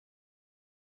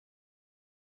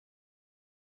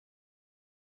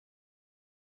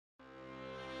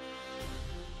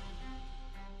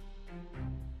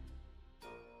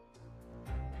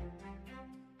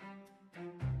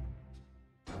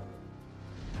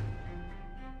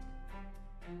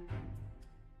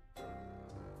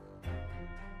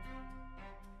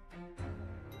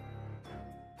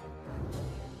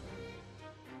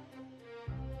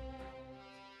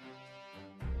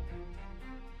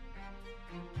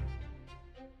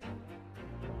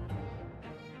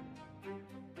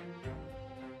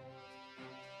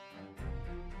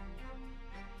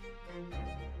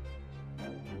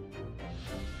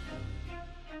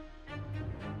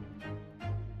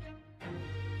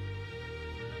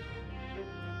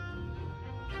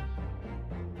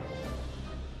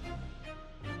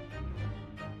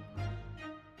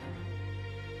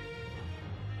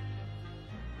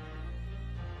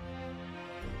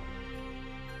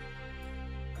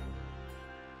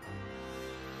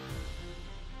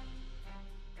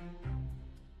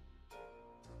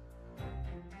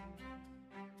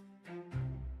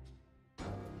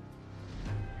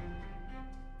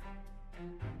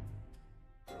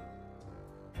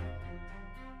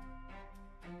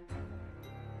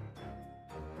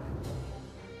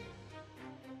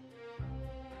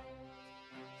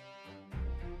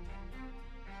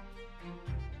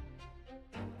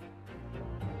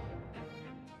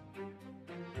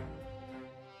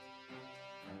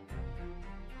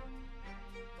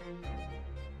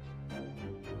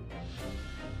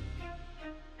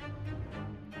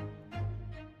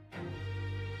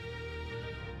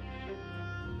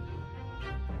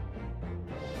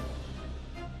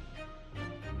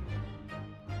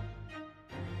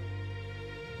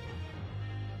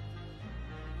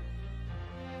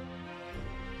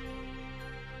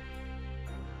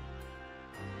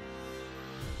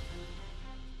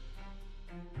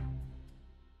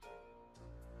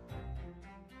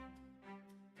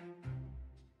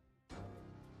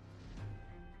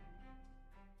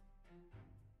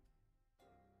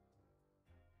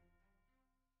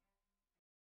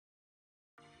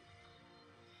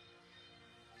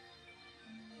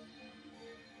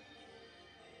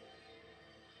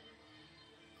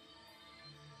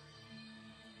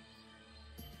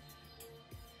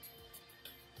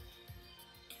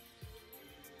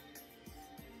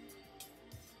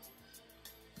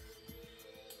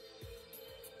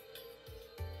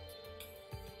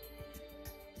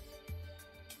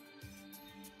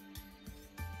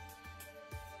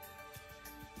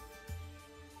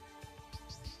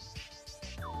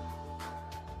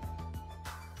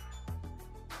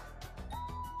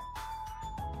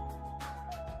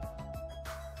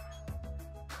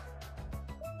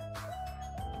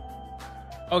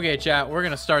Okay, chat, we're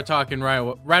gonna start talking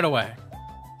right away.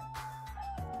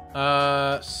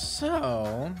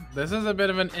 So this is a bit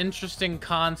of an interesting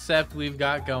concept we've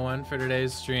got going for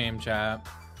today's stream, chat.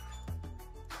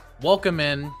 Welcome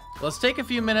in. Let's take a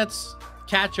few minutes,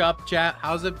 catch up, chat.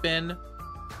 How's it been?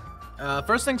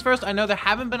 First things first, I know there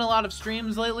haven't been a lot of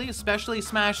streams lately, especially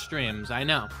Smash streams, I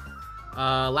know.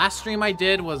 Last stream I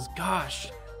did was, gosh,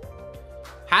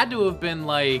 had to have been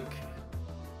like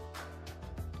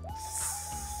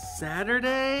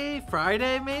Saturday,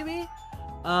 Friday, maybe?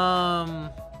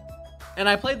 And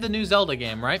I played the new Zelda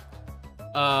game, right?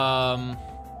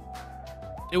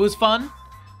 It was fun.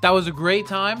 That was a great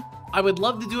time. I would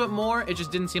love to do it more. It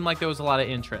just didn't seem like there was a lot of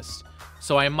interest.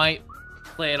 So I might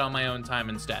play it on my own time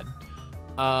instead.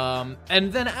 And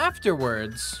then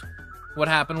afterwards, what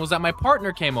happened was that my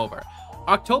partner came over.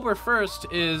 October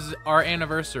 1st is our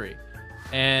anniversary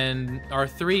and our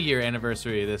 3-year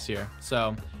anniversary this year.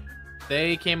 So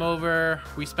they came over,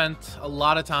 we spent a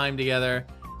lot of time together,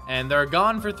 and they're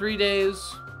gone for 3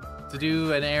 days to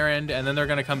do an errand, and then they're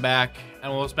gonna come back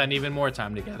and we'll spend even more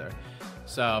time together.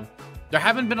 So there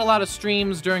haven't been a lot of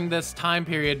streams during this time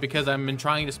period because I've been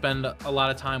trying to spend a lot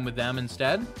of time with them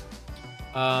instead.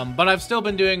 But I've still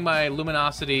been doing my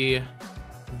Luminosity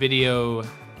video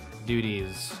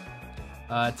duties.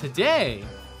 Today,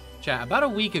 chat, about a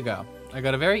week ago, I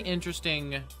got a very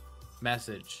interesting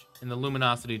message in the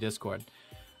Luminosity Discord.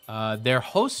 They're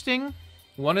hosting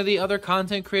one of the other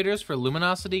content creators for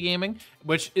Luminosity Gaming,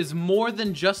 which is more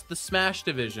than just the Smash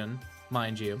division,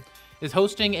 mind you, is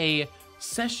hosting a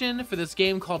session for this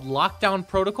game called Lockdown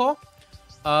Protocol.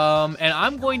 And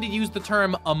I'm going to use the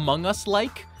term Among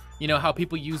Us-like. You know how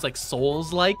people use like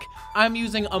Souls-like? I'm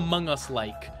using Among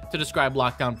Us-like to describe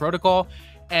Lockdown Protocol.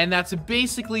 And that's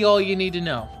basically all you need to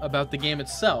know about the game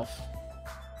itself.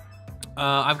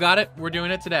 I've got it. We're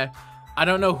doing it today. I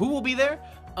don't know who will be there.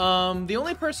 The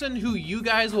only person who you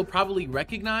guys will probably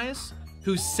recognize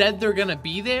who said they're gonna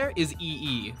be there is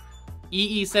EE.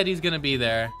 EE said he's gonna be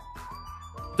there.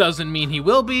 Doesn't mean he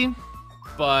will be,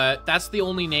 but that's the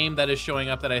only name that is showing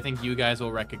up that I think you guys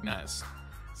will recognize.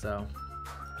 So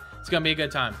it's gonna be a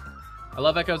good time. I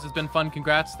love Echoes. It's been fun.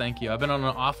 Congrats. Thank you. I've been on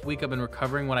an off week. I've been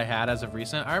recovering what I had as of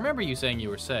recent. I remember you saying you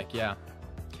were sick. Yeah.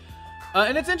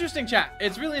 And it's interesting, chat.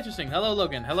 It's really interesting. Hello,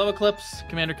 Logan. Hello, Eclipse.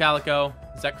 Commander Calico.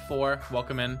 Zek4.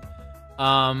 Welcome in.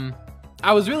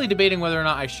 I was really debating whether or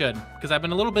not I should, because I've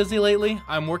been a little busy lately.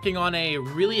 I'm working on a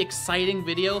really exciting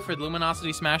video for the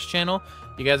Luminosity Smash channel.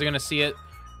 You guys are going to see it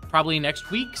probably next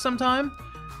week sometime.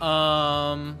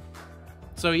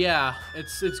 So yeah,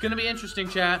 it's going to be interesting,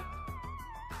 chat.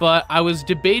 But I was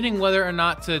debating whether or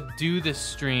not to do this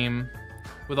stream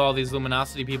with all these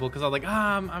Luminosity people, because I was like,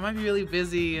 I might be really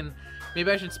busy, and maybe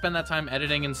I should spend that time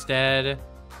editing instead.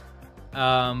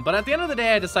 But at the end of the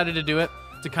day, I decided to do it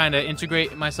to kind of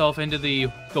integrate myself into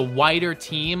the wider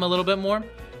team a little bit more.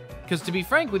 Because to be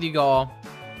frank with you all,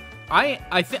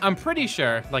 I'm pretty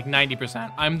sure, like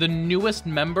 90%, I'm the newest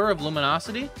member of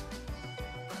Luminosity.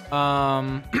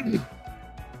 I've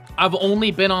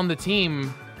only been on the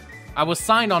team. I was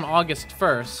signed on August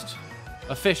 1st,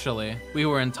 officially. We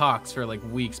were in talks for like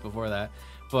weeks before that,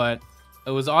 but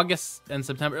it was August and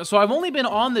September. So I've only been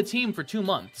on the team for 2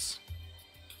 months,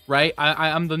 right?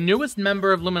 I'm the newest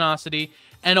member of Luminosity,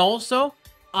 and also,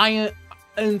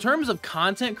 in terms of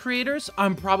content creators,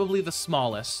 I'm probably the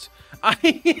smallest.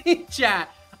 Chat,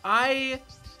 I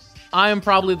am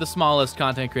probably the smallest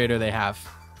content creator they have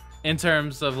in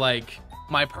terms of like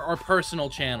my personal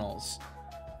channels.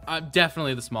 I'm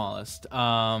definitely the smallest.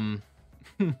 I'm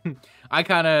on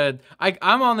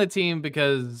the team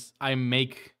because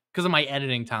because of my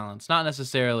editing talents, not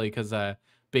necessarily because of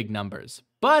big numbers.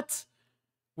 But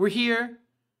we're here,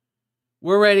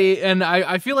 we're ready, and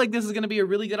I feel like this is going to be a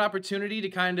really good opportunity to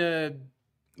kind of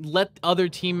let other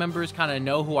team members kind of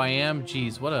know who I am.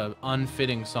 Jeez, what a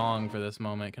unfitting song for this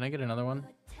moment. Can I get another one?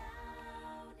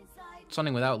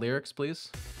 Something without lyrics,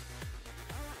 please.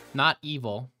 Not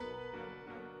evil.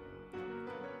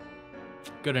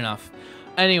 Good enough.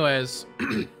 Anyways,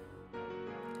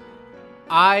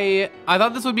 I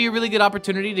thought this would be a really good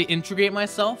opportunity to integrate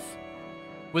myself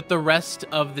with the rest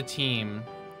of the team.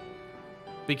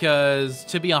 Because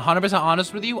to be 100%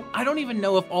 honest with you, I don't even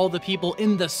know if all the people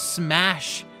in the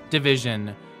Smash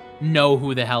division know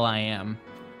who the hell I am.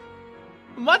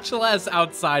 Much less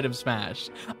outside of Smash.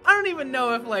 I don't even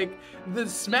know if like the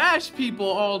Smash people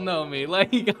all know me.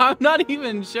 Like, I'm not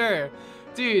even sure.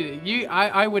 Dude,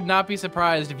 I would not be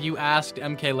surprised if you asked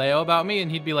MKLeo about me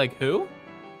and he'd be like, who?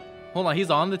 Hold on, he's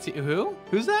on the team. Who?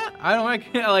 Who's that? I don't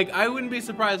like, I wouldn't be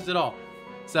surprised at all.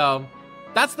 So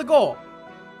that's the goal.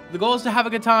 The goal is to have a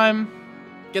good time,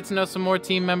 get to know some more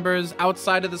team members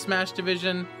outside of the Smash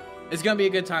division. It's gonna be a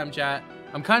good time, chat.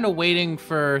 I'm kind of waiting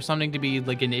for something to be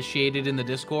like initiated in the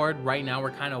Discord. Right now,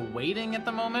 we're kind of waiting at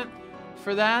the moment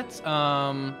for that.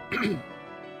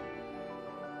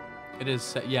 It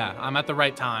is, yeah, I'm at the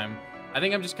right time. I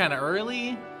think I'm just kind of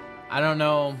early. I don't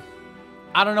know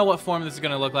what form this is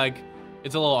gonna look like.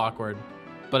 It's a little awkward,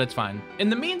 but it's fine. In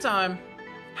the meantime,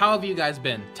 how have you guys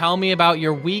been? Tell me about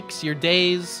your weeks, your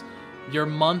days, your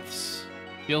months.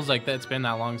 Feels like that's been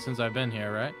that long since I've been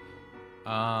here, right?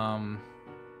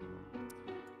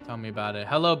 Tell me about it.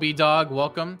 Hello, B-Dog,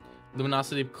 welcome.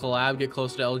 Luminosity collab, get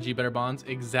closer to LG Better Bonds.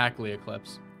 Exactly,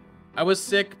 Eclipse. I was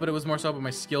sick, but it was more so about my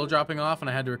skill dropping off, and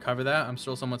I had to recover that. I'm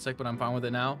still somewhat sick, but I'm fine with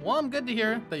it now. Well, I'm good to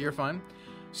hear that you're fine.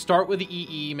 Start with the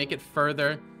EE, make it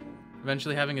further.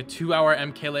 Eventually having a 2-hour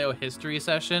MKLeo history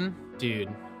session. Dude.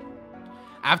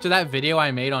 After that video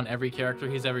I made on every character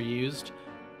he's ever used,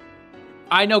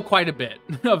 I know quite a bit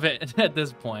of it at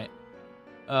this point.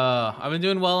 I've been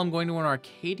doing well. I'm going to an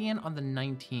Arcadian on the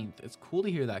 19th. It's cool to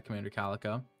hear that, Commander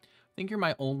Calico. I think you're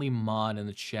my only mod in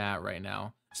the chat right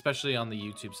now, especially on the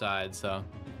YouTube side, so.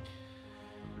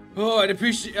 Oh, I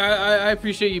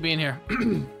appreciate you being here.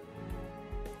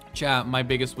 Chat, my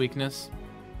biggest weakness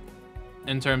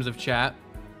in terms of chat,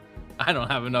 I don't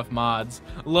have enough mods.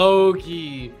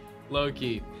 Low-key.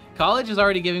 College is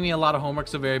already giving me a lot of homework,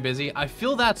 so very busy. I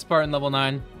feel that, Spartan level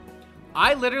 9.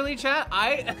 I literally, chat,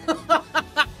 I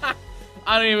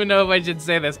don't even know if I should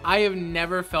say this. I have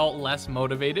never felt less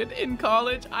motivated in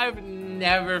college. I've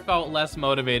never felt less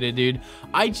motivated, dude.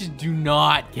 I just do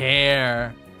not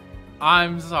care.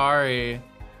 I'm sorry,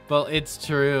 but it's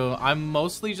true. I'm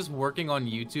mostly just working on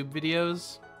YouTube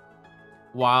videos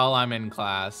while I'm in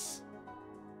class,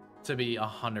 to be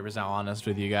 100% honest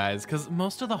with you guys, because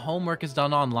most of the homework is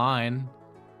done online,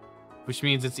 which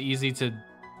means it's easy to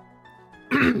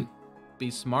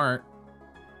be smart.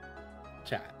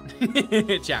 Chat.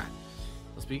 Chat.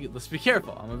 Let's be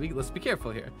careful. Let's be careful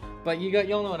here. But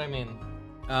you'll know what I mean.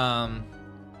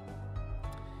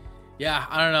 Yeah,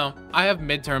 I don't know. I have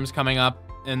midterms coming up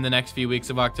in the next few weeks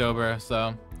of October,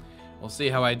 so we'll see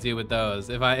how I do with those.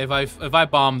 If I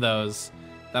bomb those,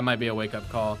 that might be a wake-up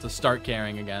call to start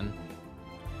caring again.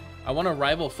 I won a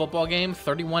rival football game,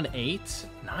 31-8.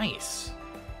 Nice.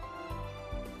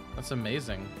 That's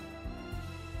amazing.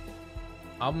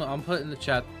 I'll put in the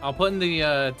chat. I'll put in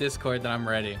the Discord that I'm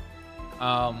ready.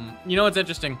 You know what's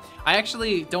interesting? I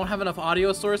actually don't have enough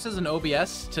audio sources in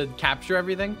OBS to capture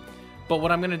everything. But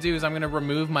what I'm gonna do is I'm gonna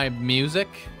remove my music,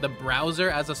 the browser,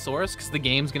 as a source, because the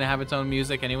game's gonna have its own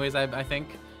music anyways, I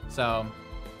think. So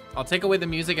I'll take away the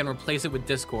music and replace it with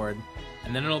Discord,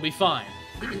 and then it'll be fine.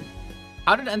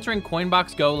 How did entering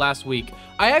Coinbox go last week?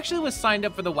 I actually was signed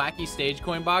up for the Wacky Stage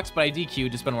Coinbox, but I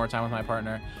DQ'd to spend more time with my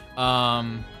partner.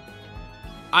 When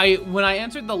I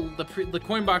entered the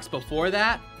Coinbox before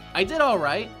that, I did all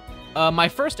right. My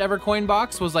first ever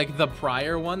Coinbox was like the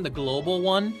prior one, the global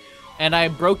one, and I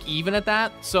broke even at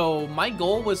that. So my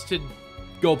goal was to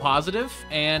go positive,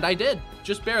 and I did.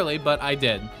 Just barely, but I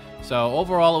did. So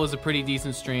overall, it was a pretty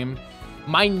decent stream.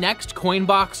 My next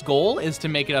Coinbox goal is to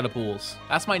make it out of pools.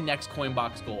 That's my next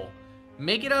Coinbox goal.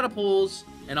 Make it out of pools,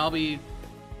 and I'll be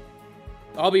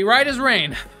right as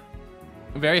rain.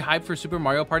 I'm very hyped for Super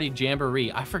Mario Party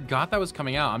Jamboree. I forgot that was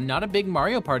coming out. I'm not a big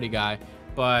Mario Party guy,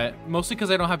 but mostly because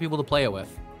I don't have people to play it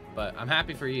with. But I'm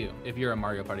happy for you if you're a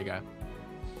Mario Party guy.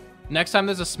 Next time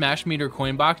there's a Smash Meter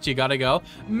Coinbox, you gotta go.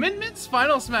 Min-Mint's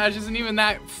Final Smash isn't even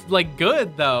that like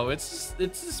good though. It's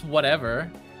just whatever.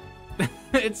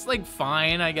 It's like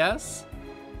fine, I guess.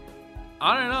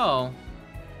 I don't know.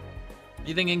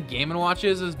 You thinking Game &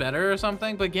 Watches is better or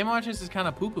something? But Game & Watches is kind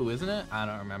of poo-poo, isn't it? I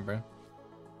don't remember.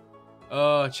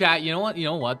 Chat, you know what? You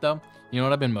know what though? You know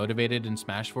what I've been motivated in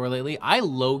Smash for lately? I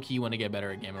low-key want to get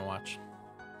better at Game & Watch.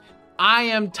 I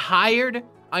am tired.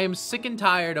 I am sick and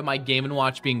tired of my Game &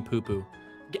 Watch being poo-poo.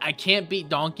 I can't beat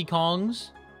Donkey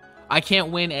Kong's. I can't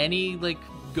win any like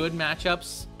good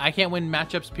matchups. I can't win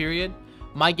matchups, period.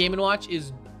 My Game & Watch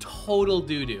is total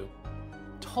doo-doo.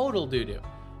 Total doo-doo.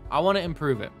 I want to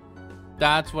improve it.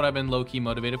 That's what I've been low-key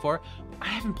motivated for. I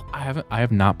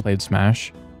have not played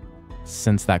Smash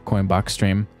since that Coinbox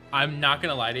stream. I'm not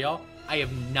gonna lie to y'all. I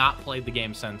have not played the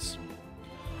game since.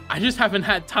 I just haven't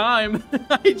had time.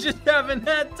 I just haven't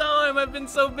had time. I've been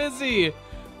so busy.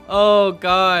 Oh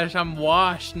gosh, I'm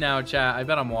washed now, chat. I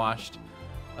bet I'm washed.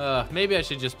 Maybe I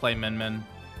should just play Min,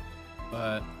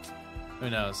 but who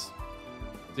knows?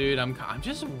 Dude, I'm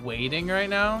just waiting right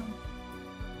now.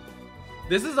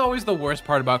 This is always the worst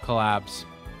part about collabs,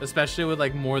 especially with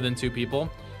like more than 2 people,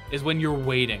 is when you're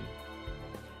waiting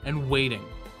and waiting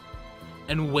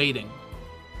and waiting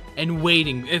and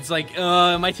waiting. It's like,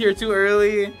 am I tier 2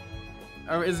 early?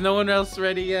 Or is no one else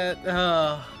ready yet?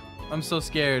 I'm so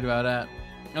scared about that.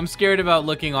 I'm scared about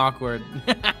looking awkward.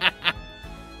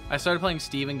 I started playing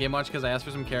Steve in Game Watch because I asked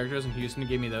for some characters and Houston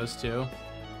gave me those too.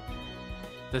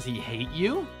 Does he hate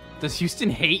you? Does Houston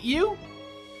hate you?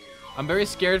 I'm very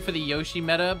scared for the Yoshi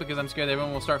meta because I'm scared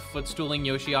everyone will start footstooling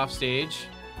Yoshi off stage.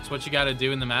 It's what you gotta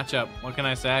do in the matchup. What can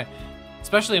I say?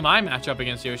 Especially my matchup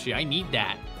against Yoshi. I need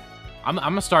that. I'm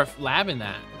gonna start labbing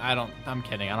that. I'm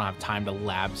kidding. I don't have time to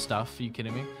lab stuff. Are you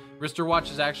kidding me? Wrister Watch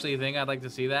is actually a thing. I'd like to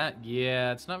see that.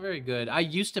 Yeah, it's not very good. I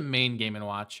used to main Game &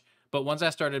 Watch, but once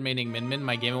I started maining Min Min,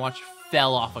 my Game & Watch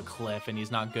fell off a cliff and he's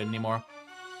not good anymore.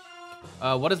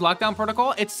 What is Lockdown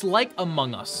Protocol? It's like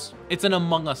Among Us. It's an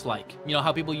Among Us-like. You know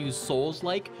how people use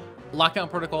Souls-like? Lockdown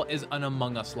Protocol is an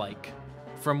Among Us-like,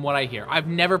 from what I hear. I've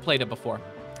never played it before.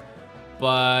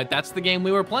 But that's the game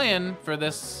we were playing for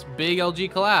this big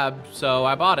LG collab, so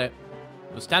I bought it.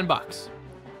 It was 10 bucks.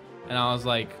 And I was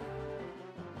like,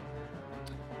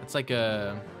 it's like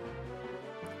you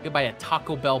could buy a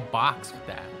Taco Bell box with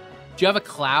that. Do you have a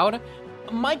Cloud?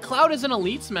 My Cloud is an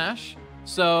Elite Smash,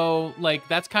 so like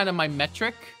that's kind of my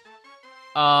metric.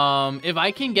 If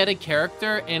I can get a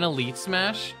character in Elite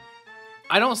Smash,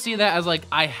 I don't see that as like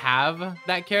I have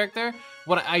that character.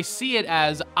 What I see it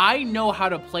as, I know how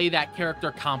to play that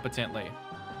character competently.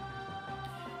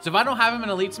 So if I don't have him in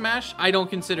Elite Smash, I don't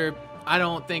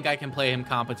think I can play him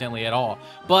competently at all.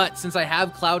 But since I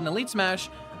have Cloud in Elite Smash,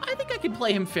 I think I could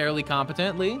play him fairly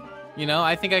competently. You know,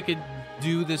 I think I could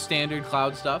do the standard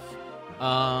Cloud stuff.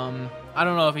 I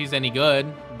don't know if he's any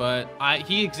good, but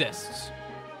he exists.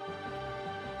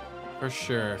 For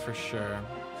sure, for sure.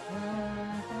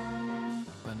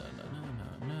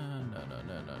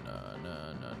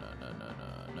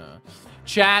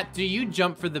 Chat, do you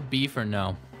jump for the beef or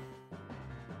no?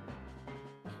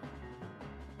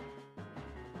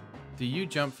 Do you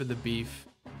jump for the beef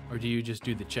or do you just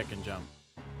do the chicken jump?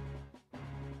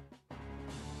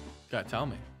 God, tell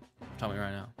me. Tell me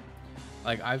right now.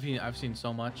 Like I've seen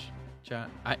so much, chat.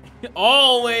 I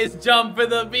always jump for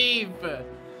the beef.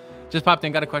 Just popped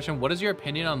in, got a question. What is your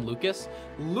opinion on Lucas?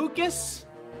 Lucas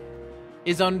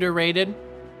is underrated,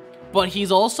 but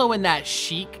he's also in that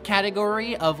Sheik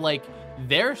category of like,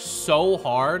 they're so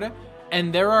hard,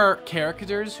 and there are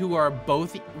characters who are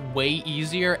both way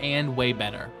easier and way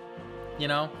better. You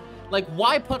know? Like,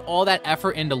 why put all that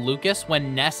effort into Lucas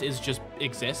when Ness just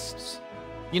exists?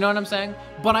 You know what I'm saying?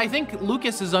 But I think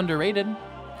Lucas is underrated.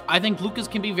 I think Lucas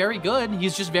can be very good.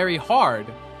 He's just very hard.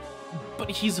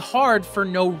 But he's hard for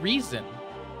no reason.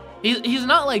 He's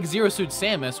not like Zero Suit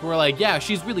Samus, where like, yeah,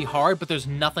 she's really hard, but there's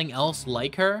nothing else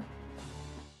like her.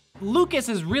 Lucas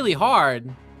is really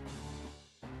hard.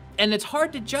 And it's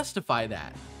hard to justify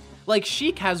that. Like,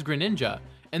 Sheik has Greninja,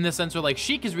 in the sense where, like,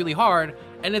 Sheik is really hard,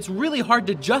 and it's really hard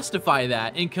to justify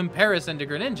that in comparison to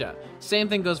Greninja. Same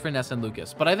thing goes for Ness and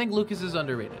Lucas, but I think Lucas is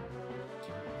underrated.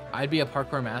 I'd be a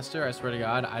parkour master, I swear to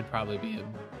God, I'd probably be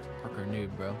a parkour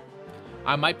noob, bro.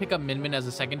 I might pick up Min Min as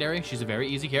a secondary. She's a very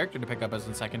easy character to pick up as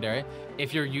a secondary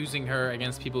if you're using her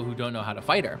against people who don't know how to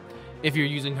fight her. If you're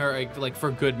using her, like,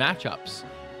 for good matchups.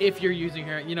 If you're using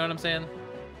her, you know what I'm saying?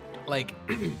 Like,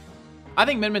 I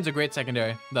think Min Min's a great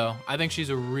secondary, though. I think she's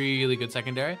a really good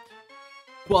secondary.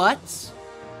 But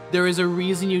there is a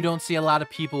reason you don't see a lot of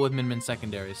people with Min Min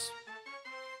secondaries.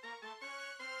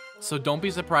 So don't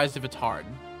be surprised if it's hard.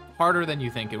 Harder than you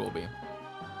think it will be.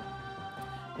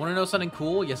 Want to know something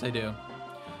cool? Yes, I do.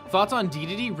 Thoughts on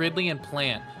Dedede, Ridley, and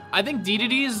Plant? I think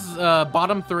Dedede's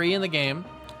bottom 3 in the game.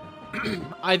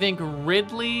 I think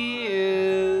Ridley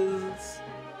is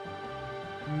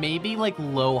maybe like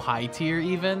low high tier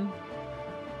even.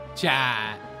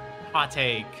 Chat, hot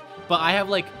take. But I have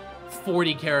like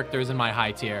 40 characters in my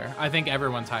high tier. I think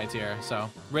everyone's high tier. So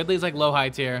Ridley's like low high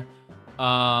tier.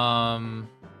 Plant.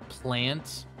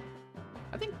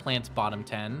 I think Plant's bottom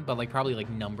 10, but like probably like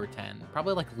number 10.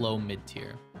 Probably like low mid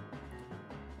tier.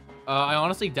 I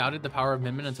honestly doubted the power of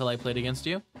Min Min until I played against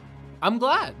you. I'm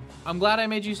glad. I'm glad I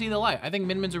made you see the light. I think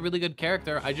Min Min's a really good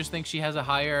character. I just think she has a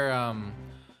higher,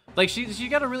 like she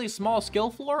got a really small skill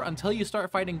floor until you start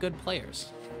fighting good players.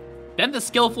 Then the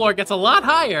skill floor gets a lot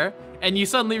higher and you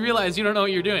suddenly realize you don't know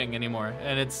what you're doing anymore.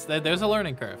 And there's a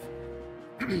learning curve.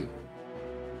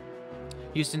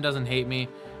 Houston doesn't hate me.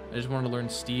 I just wanted to learn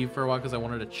Steve for a while because I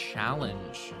wanted a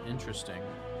challenge. Interesting.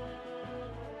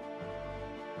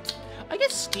 I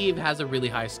guess Steve has a really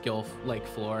high skill like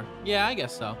floor. Yeah, I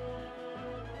guess so.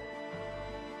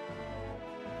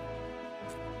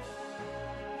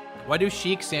 Why do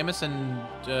Sheik, Samus, and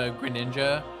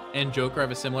Greninja and Joker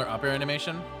have a similar up air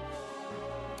animation?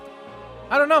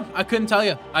 I don't know. I couldn't tell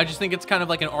you. I just think it's kind of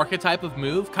like an archetype of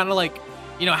move. Kind of like,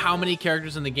 you know, how many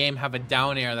characters in the game have a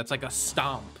down air that's like a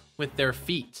stomp with their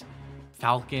feet?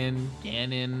 Falcon,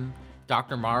 Ganon,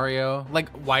 Dr. Mario. Like,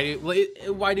 why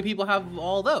do people have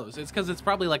all those? It's because it's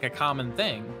probably like a common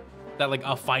thing that like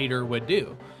a fighter would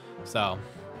do. So,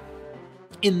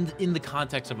 in the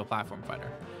context of a platform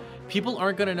fighter. People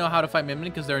aren't going to know how to fight Min Min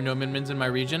because there are no Min Mins in my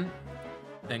region.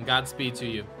 Then Godspeed to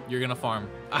you. You're going to farm.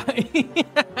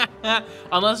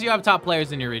 Unless you have top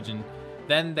players in your region.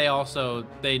 Then they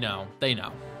know.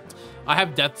 I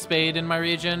have Death Spade in my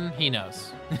region. He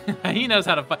knows. He knows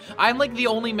how to fight. I'm like the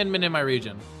only Min Min in my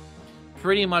region.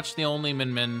 Pretty much the only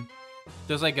Min Min.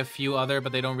 There's like a few other,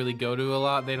 but they don't really go to a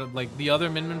lot. They don't like the other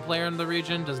Min Min player in the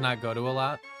region does not go to a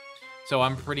lot. So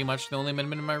I'm pretty much the only Min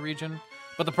Min in my region.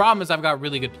 But the problem is I've got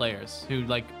really good players who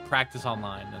like practice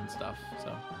online and stuff,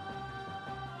 so.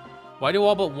 Why do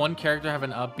all but one character have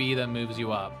an up B that moves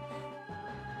you up?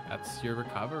 That's your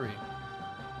recovery.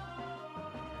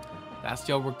 That's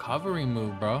your recovery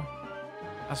move, bro.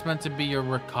 That's meant to be your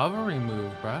recovery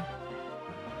move, bro.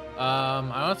 I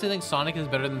honestly think Sonic is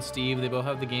better than Steve. They both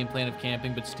have the game plan of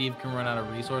camping, but Steve can run out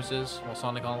of resources, while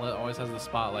Sonic always has the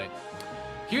spotlight.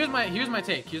 Here's my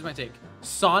take.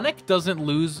 Sonic doesn't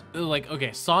lose, like,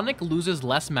 okay, Sonic loses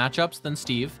less matchups than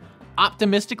Steve.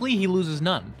 Optimistically, he loses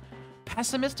none.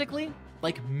 Pessimistically,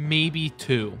 like maybe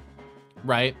 2,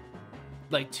 right?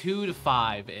 Like 2 to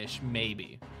 5-ish,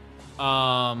 maybe.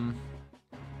 But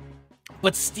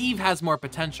Steve has more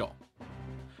potential.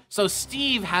 So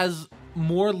Steve has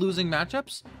more losing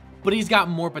matchups, but he's got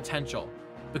more potential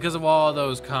because of all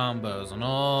those combos and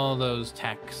all those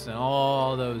techs and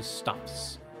all those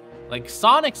stuffs. Like,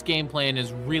 Sonic's game plan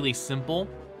is really simple.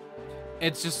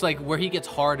 It's just like where he gets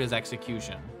hard is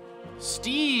execution.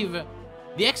 Steve,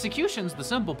 the execution's the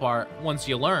simple part once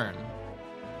you learn.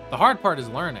 The hard part is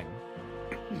learning.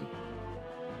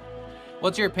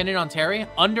 What's your opinion on Terry?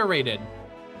 Underrated.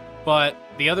 But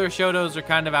the other Shotos are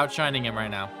kind of outshining him right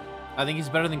now. I think he's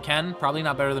better than Ken. Probably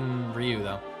not better than Ryu,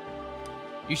 though.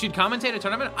 You should commentate a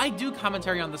tournament. I do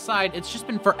commentary on the side. It's just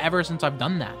been forever since I've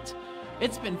done that.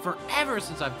 It's been forever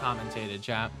since I've commentated,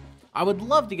 chat. I would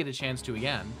love to get a chance to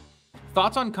again.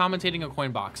 Thoughts on commentating a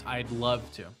coin box? I'd love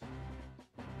to.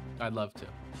 I'd love to.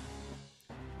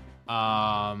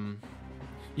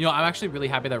 You know, I'm actually really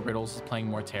happy that Riddles is playing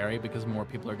more Terry because more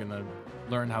people are gonna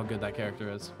learn how good that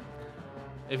character is.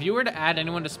 If you were to add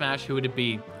anyone to Smash, who would it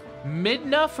be?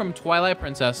 Midna from Twilight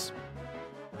Princess,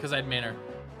 because I'd main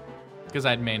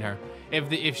her.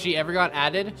 If she ever got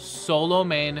added, solo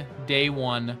main, day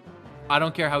 1. I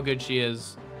don't care how good she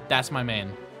is. That's my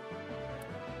main.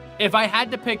 If I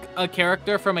had to pick a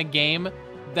character from a game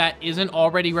that isn't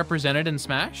already represented in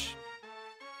Smash,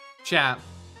 chat,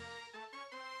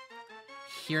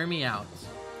 hear me out.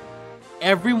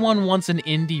 Everyone wants an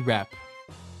indie rep.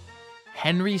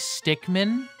 Henry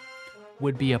Stickmin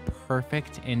would be a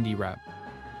perfect indie rep.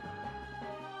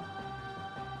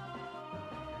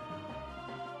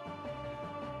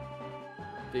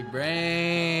 Big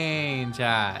brain,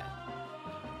 chat.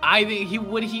 I think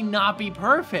would he not be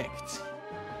perfect?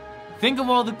 Think of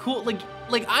all the cool,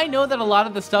 like I know that a lot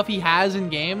of the stuff he has in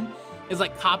game is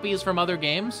like copies from other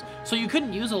games, so you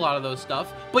couldn't use a lot of those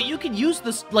stuff, but you could use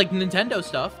this like Nintendo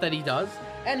stuff that he does,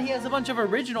 and he has a bunch of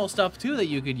original stuff too that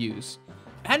you could use.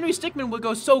 Henry Stickmin would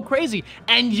go so crazy,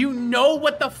 and you know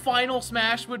what the final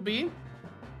Smash would be?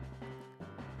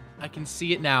 I can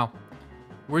see it now.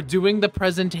 We're doing the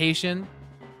presentation.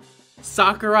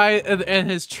 Sakurai and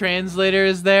his translator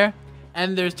is there,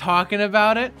 and they're talking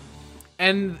about it,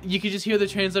 and you could just hear the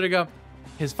translator go,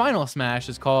 his final Smash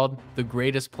is called The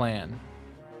Greatest Plan.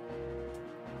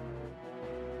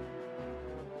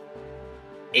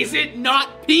 Is it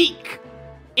not peak?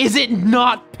 Is it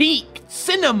not peak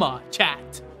cinema,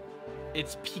 chat?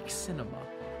 It's peak cinema.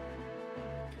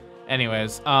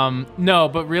 Anyways, no,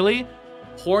 but really,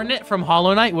 Hornet from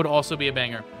Hollow Knight would also be a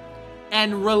banger.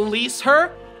 And release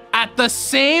her at the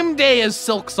same day as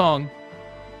Silksong.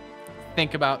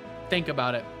 Think about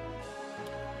it.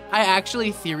 I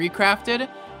actually theory crafted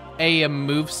a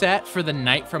moveset for the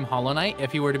Knight from Hollow Knight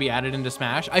if he were to be added into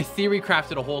Smash. I theory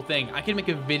crafted a whole thing. I could make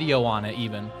a video on it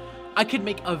even. I could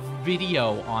make a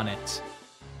video on it.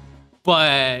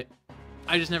 But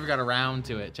I just never got around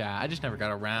to it, chat. I just never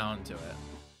got around to it,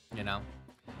 you know?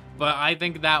 But I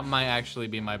think that might actually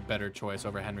be my better choice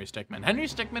over Henry Stickmin. Henry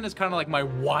Stickmin is kind of like my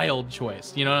wild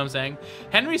choice. You know what I'm saying?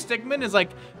 Henry Stickmin is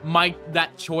like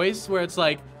that choice where it's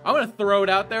like, I'm going to throw it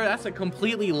out there. That's a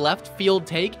completely left field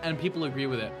take and people agree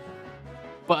with it.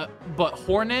 But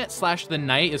Hornet / the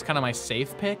Knight is kind of my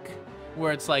safe pick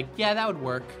where it's like, yeah, that would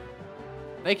work.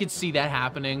 I could see that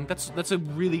happening. That's a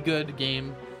really good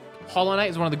game. Hollow Knight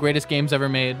is one of the greatest games ever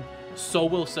made. So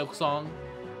will Silksong.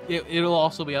 It'll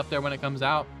also be up there when it comes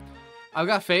out. I've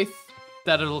got faith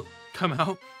that it'll come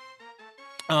out.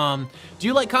 Do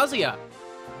you like Kazuya?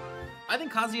 I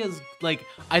think Kazuya's like,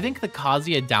 I think the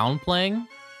Kazuya downplaying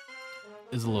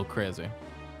is a little crazy.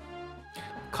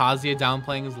 Kazuya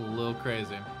downplaying is a little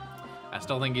crazy. I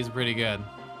still think he's pretty good.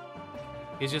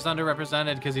 He's just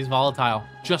underrepresented because he's volatile.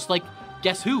 Just like,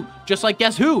 guess who? Just like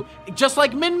guess who? Just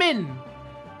like Min Min.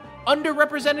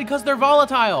 Underrepresented because they're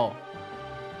volatile.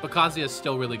 But Kazuya is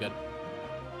still really good.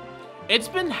 It's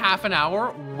been half an hour.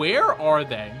 Where are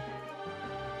they?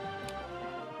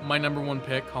 My number one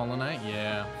pick, Hollow Knight?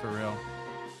 Yeah, for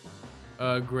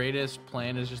real. Greatest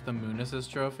plan is just the Moon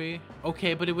Assist trophy.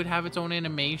 Okay, but it would have its own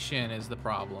animation is the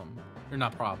problem. Or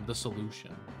not problem, the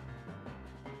solution.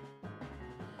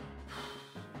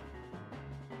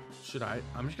 Should I?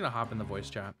 I'm just gonna hop in the voice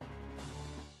chat.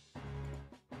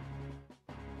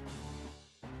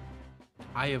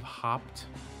 I have hopped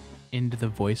into the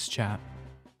voice chat.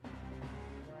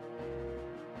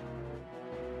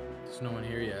 There's no one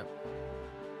here yet.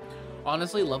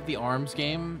 Honestly, love the ARMS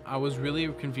game. I was really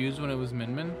confused when it was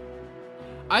Min Min.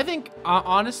 I think,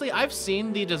 honestly, I've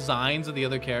seen the designs of the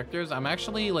other characters. I'm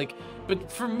actually like,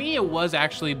 but for me, it was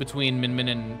actually between Min Min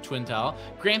and Twintelle.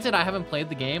 Granted, I haven't played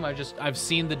the game. I've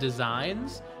seen the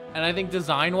designs, and I think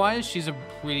design-wise, she's a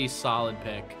pretty solid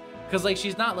pick. Cause like,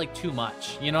 she's not like too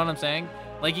much. You know what I'm saying?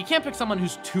 Like, you can't pick someone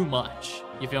who's too much.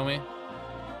 You feel me?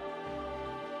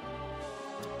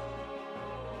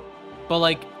 But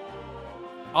like,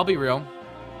 I'll be real.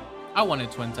 I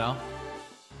wanted Twintelle.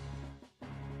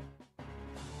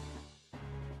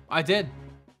 I did.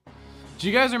 Do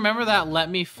you guys remember that Let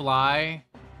Me Fly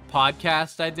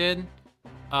podcast I did?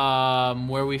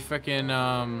 Where we freaking,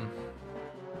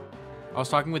 I was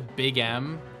talking with Big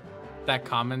M, that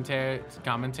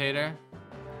commentator.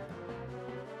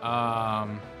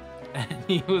 And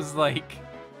he was like,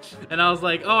 and I was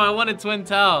like, oh, I wanted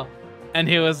Twintelle. And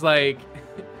he was like,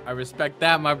 I respect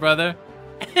that, my brother.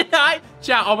 And I'm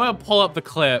gonna pull up the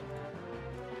clip.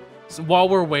 So while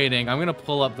we're waiting, I'm gonna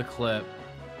pull up the clip.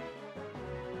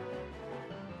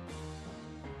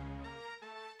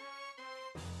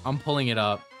 I'm pulling it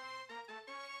up.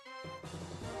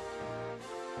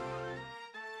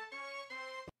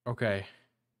 Okay.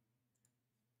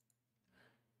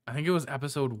 I think it was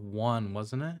episode 1,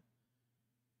 wasn't it?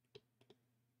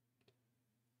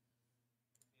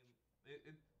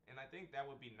 And I think that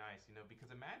would be nice, you know, because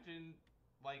imagine,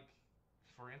 like,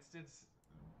 for instance,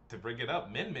 to bring it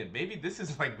up, Min Min. Maybe this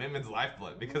is like Min Min's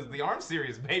lifeblood, because the ARMS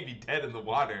series may be dead in the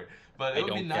water, but it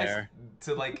would be nice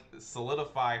to like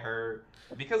solidify her,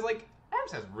 because like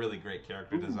ARMS has really great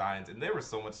character designs, and there was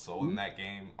so much soul in that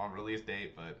game on release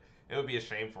date, but it would be a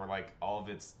shame for like all of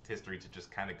its history to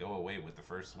just kind of go away with the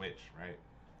first Switch, right?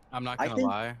 I'm not gonna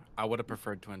lie, I would have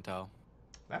preferred Twintelle.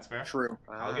 That's fair. True.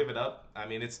 I'll give it up. I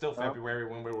mean, it's still February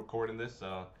when we're recording this,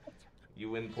 so you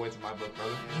win points in my book,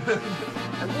 brother.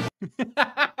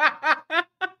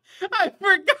 I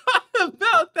forgot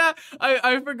about that.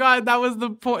 I forgot that was the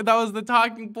point. That was the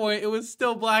talking point. It was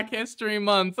still Black History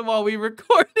Month while we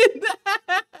recorded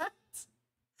that.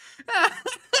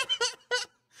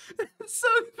 So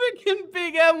freaking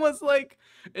Big M was like,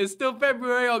 "It's still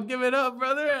February. I'll give it up,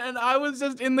 brother." And I was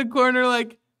just in the corner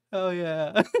like, "Oh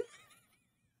yeah."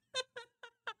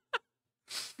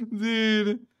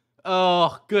 Dude.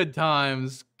 Oh, good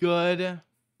times. Good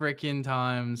freaking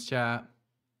times, chat.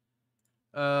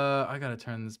 I gotta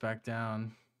turn this back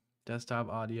down. Desktop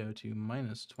audio to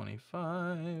minus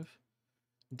 25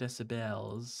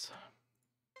 decibels.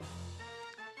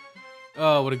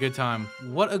 Oh, what a good time.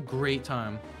 What a great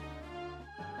time.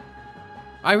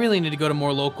 I really need to go to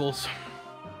more locals.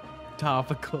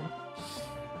 Topical.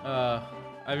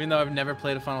 Even though I've never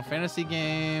played a Final Fantasy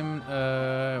game.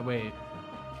 Wait.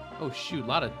 Oh shoot, a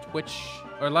lot of Twitch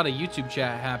or a lot of YouTube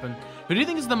chat happened. Who do you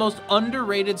think is the most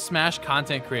underrated Smash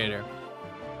content creator?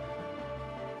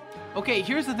 Okay,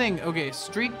 here's the thing. Okay,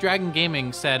 Streak Dragon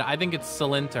Gaming said, I think it's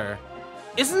Salinter.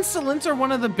 Isn't Salinter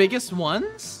one of the biggest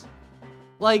ones?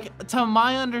 Like, to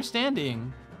my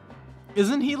understanding,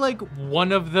 isn't he like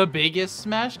one of the biggest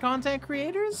Smash content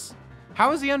creators?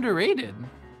 How is he underrated?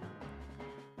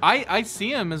 I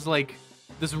see him as like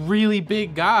this really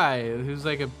big guy who's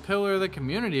like a pillar of the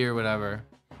community or whatever.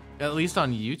 At least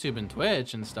on YouTube and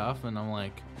Twitch and stuff. And I'm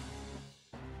like,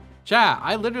 chat,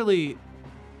 I literally,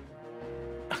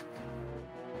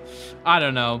 I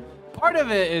don't know. Part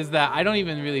of it is that I don't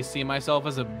even really see myself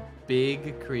as a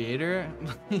big creator.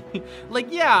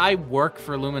 Like, yeah, I work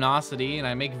for Luminosity and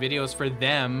I make videos for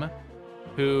them.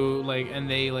 who like, and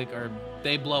they like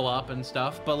they blow up and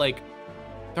stuff, but like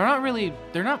they're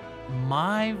not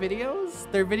my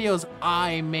videos. They're videos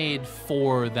I made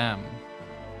for them.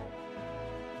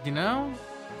 You know?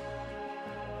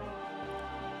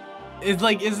 It's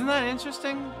like, isn't that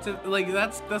interesting? To like,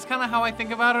 that's kind of how I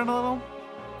think about it a little.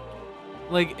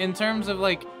 Like in terms of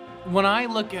like, when I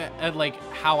look at like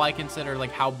how I consider,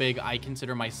 like how big I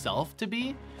consider myself to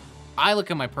be, I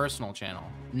look at my personal channel,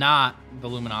 not the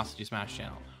Luminosity Smash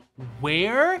channel.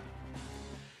 Where?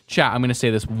 Chat, I'm gonna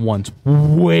say this once.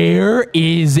 Where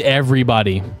is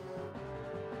everybody?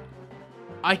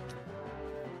 I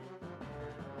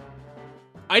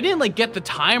didn't like get the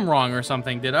time wrong or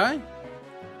something, did I?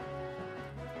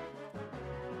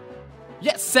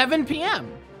 Yeah, 7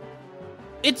 p.m.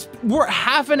 We're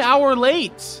half an hour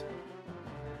late.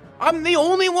 I'm the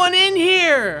only one in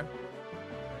here.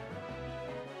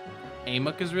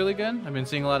 Amok is really good. I've been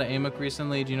seeing a lot of Amok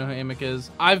recently. Do you know who Amok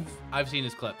is? I've seen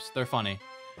his clips. They're funny.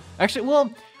 Actually, well,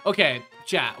 okay,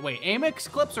 chat. Wait, Amok's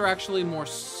clips are actually more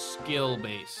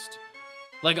skill-based.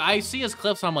 Like, I see his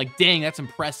clips and I'm like, dang, that's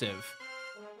impressive.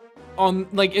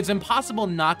 Like, it's impossible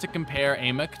not to compare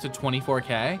Amok to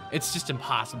 24K. It's just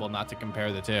impossible not to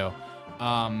compare the two.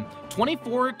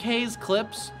 24K's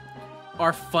clips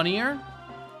are funnier,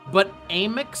 but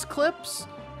Amok's clips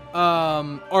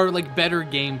are like better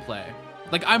gameplay.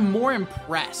 Like, I'm more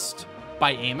impressed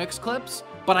by Amok's clips,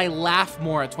 but I laugh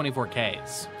more at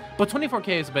 24K's. But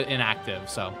 24K is a bit inactive,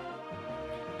 so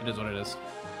it is what it is.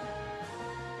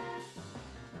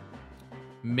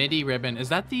 MIDI Ribbon, is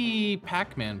that the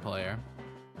Pac-Man player?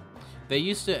 They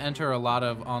used to enter a lot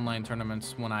of online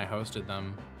tournaments when I hosted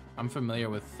them. I'm familiar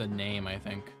with the name, I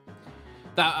think.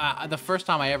 The first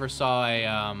time I ever saw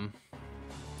a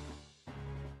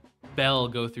bell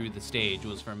go through the stage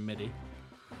was from MIDI.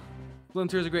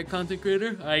 Salinter is a great content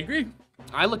creator. I agree.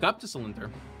 I look up to Salinter.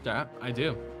 Yeah, I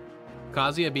do.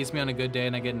 Kazuya beats me on a good day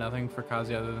and I get nothing for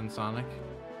Kazuya other than Sonic.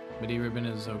 MIDI Ribbon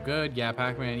is so good. Yeah,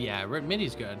 Pac-Man. Yeah,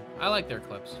 MIDI's good. I like their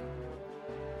clips.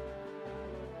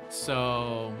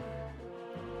 So,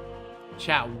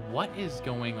 chat, what is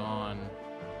going on?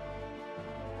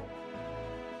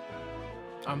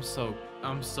 I'm so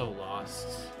lost.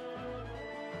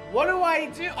 What do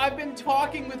I do? I've been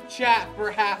talking with chat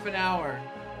for half an hour.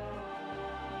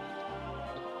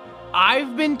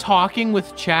 I've been talking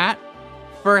with chat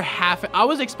for I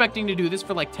was expecting to do this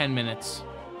for like 10 minutes.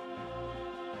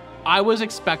 I was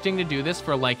expecting to do this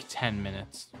for like 10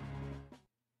 minutes.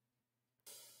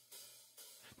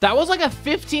 That was like a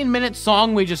 15-minute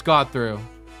song we just got through.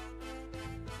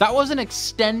 That was an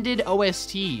extended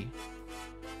OST.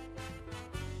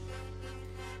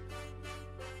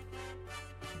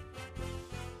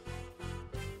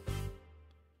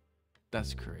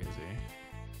 That's crazy.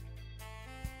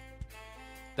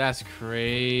 That's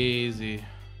crazy.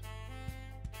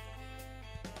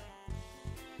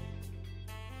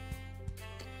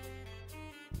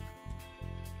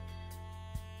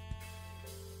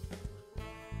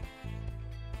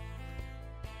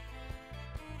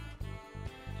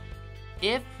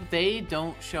 If they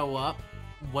don't show up,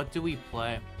 what do we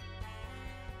play?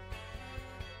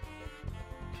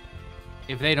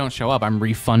 If they don't show up, I'm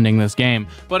refunding this game.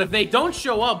 But if they don't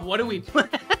show up, what do we play?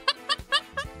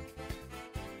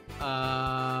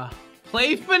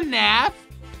 Play FNAF?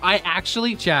 I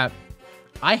actually, chat,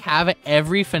 I have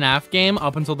every FNAF game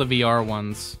up until the VR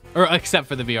ones. Or except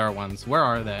for the VR ones. Where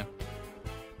are they?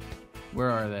 Where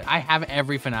are they? I have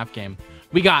every FNAF game.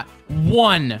 We got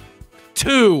 1,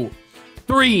 2,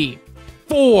 3,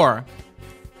 4,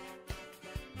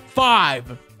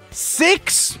 5,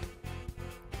 6,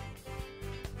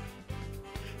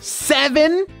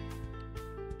 7,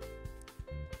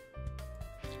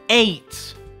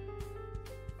 8.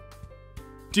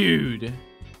 Dude.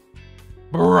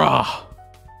 Bruh.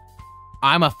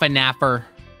 I'm a FNAFer.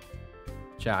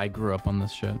 Chat, I grew up on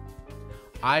this shit.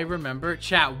 I remember.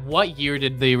 Chat, what year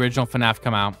did the original FNAF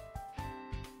come out?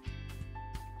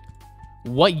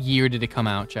 What year did it come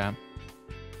out, chat?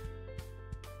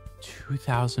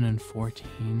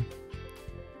 2014.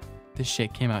 This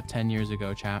shit came out 10 years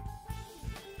ago, chat.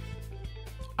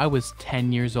 I was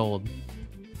 10 years old.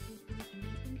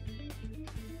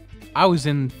 I was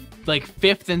in like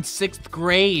 5th and 6th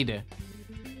grade.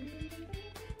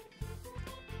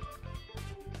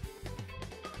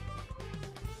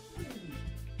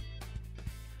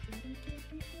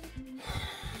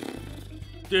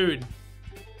 Dude. Do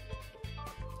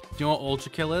you know what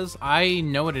Ultra Kill is? I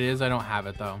know what it is. I don't have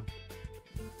it, though.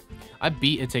 I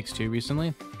beat It Takes Two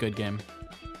recently. Good game.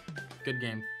 Good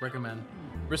game. Recommend.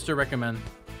 Rister recommend.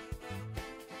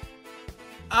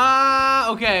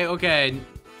 Okay.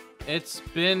 It's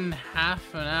been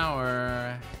half an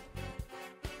hour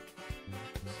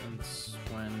since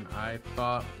when I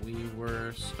thought we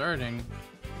were starting.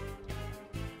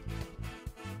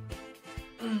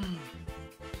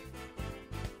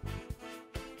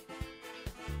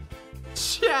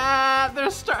 Chat,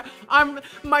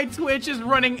 my Twitch is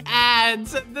running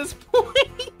ads at this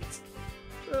point.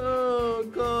 Oh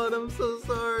god, I'm so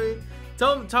sorry.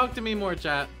 Don't talk to me more,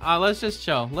 chat. Let's just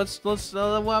chill. We'll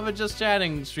have a just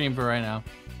chatting stream for right now.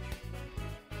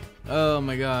 Oh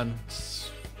my god.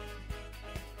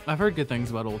 I've heard good things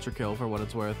about Ultra Kill for what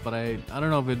it's worth, but I don't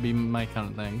know if it'd be my kind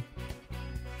of thing.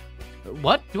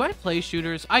 What? Do I play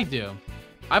shooters? I do.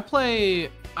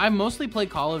 I mostly play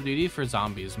Call of Duty for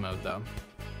zombies mode though.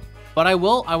 But I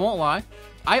won't lie.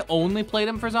 I only played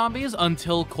him for zombies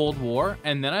until Cold War,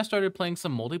 and then I started playing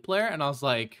some multiplayer, and I was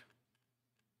like,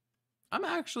 I'm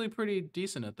actually pretty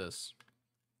decent at this.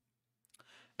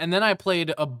 And then I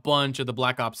played a bunch of the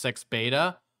Black Ops 6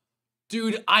 beta.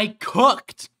 Dude, I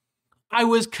cooked. I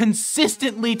was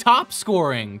consistently top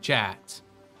scoring, chat.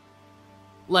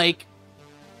 Like,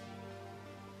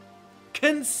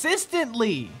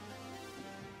 consistently.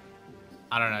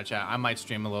 I don't know, chat. I might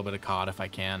stream a little bit of COD if I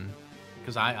can.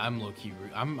 Because I'm low-key,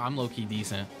 I'm low-key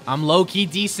decent. I'm low-key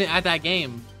decent at that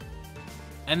game.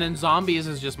 And then zombies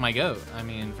is just my goat. I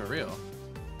mean, for real.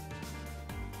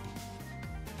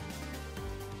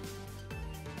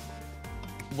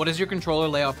 What is your controller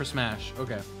layout for Smash?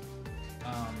 Okay.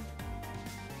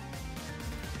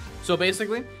 So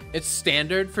basically, it's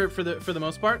standard for the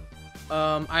most part.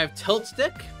 I have tilt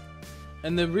stick,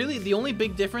 and the only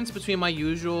big difference between my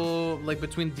usual, like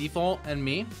between default and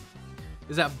me,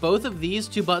 is that both of these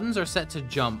two buttons are set to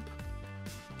jump,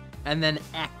 and then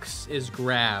X is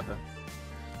grab.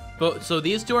 So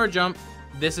these two are jump,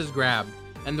 this is grab.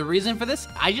 And the reason for this,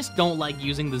 I just don't like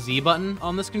using the Z button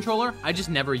on this controller. I just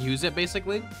never use it,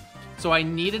 basically. So I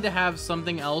needed to have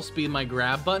something else be my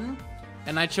grab button,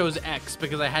 and I chose X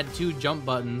because I had two jump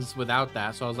buttons without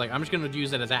that. So I was like, I'm just gonna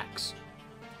use it as X.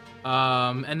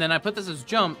 And then I put this as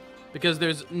jump because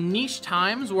there's niche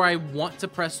times where I want to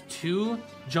press two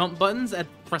jump buttons at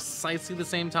precisely the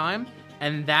same time,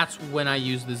 and that's when I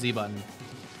use the Z button.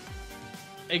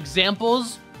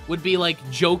 Examples would be like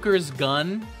Joker's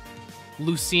gun,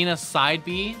 Lucina side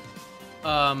B,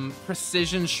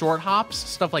 precision short hops,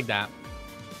 stuff like that.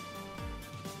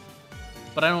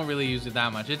 But I don't really use it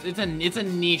that much. It's a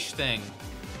niche thing.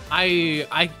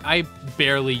 I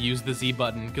barely use the Z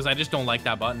button because I just don't like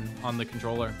that button on the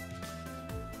controller.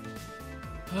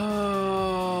 Oh,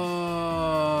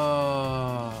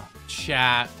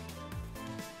 chat.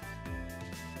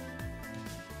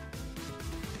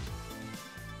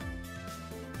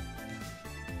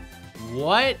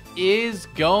 What is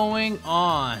going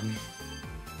on?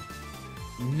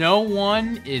 No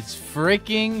one is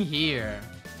freaking here.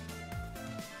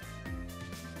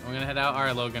 We're gonna head out. All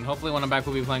right, Logan. Hopefully when I'm back,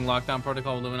 we'll be playing Lockdown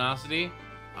Protocol with Luminosity.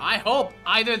 I hope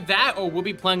either that or we'll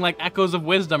be playing like Echoes of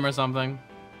Wisdom or something.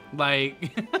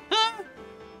 Like,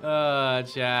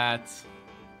 chat.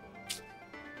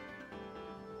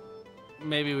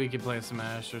 Maybe we could play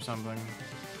Smash or something.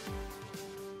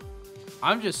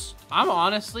 I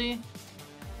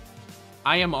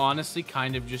am honestly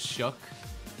kind of just shook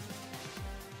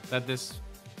that this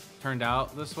turned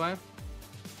out this way.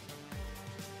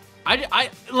 I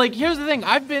like, here's the thing.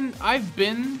 I've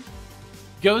been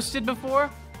ghosted before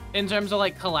in terms of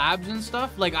like collabs and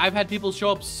stuff. Like, I've had people show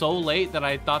up so late that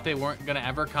I thought they weren't gonna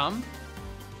ever come.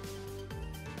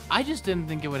 I just didn't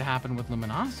think it would happen with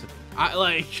Luminosity.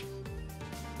 Like,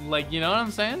 you know what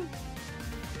I'm saying?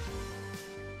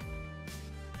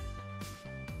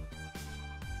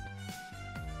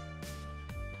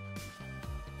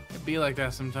 It be like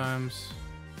that sometimes.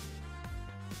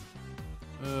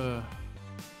 Ugh.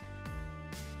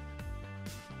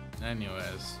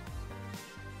 Anyways.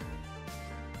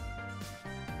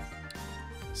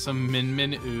 Some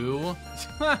min ooh.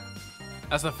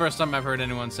 That's the first time I've heard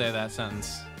anyone say that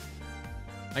sentence.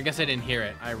 I guess I didn't hear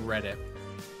it. I read it.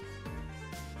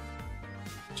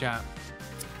 Chat.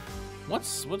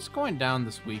 What's going down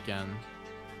this weekend?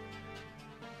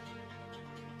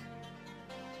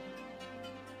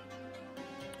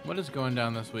 What is going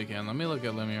down this weekend? Let me look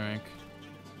at LumiRank.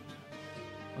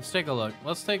 Let's take a look.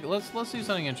 Let's do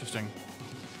something interesting.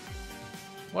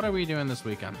 What are we doing this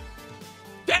weekend?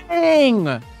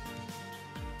 Dang!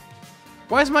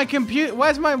 Why does my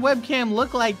webcam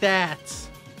look like that?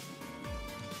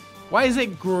 Why is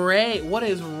it gray? What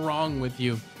is wrong with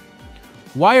you?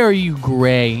 Why are you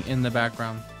gray in the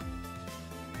background?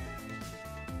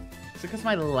 Is it because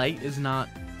my light is not...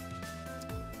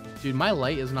 Dude, my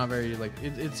light is not very, like,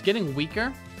 it's getting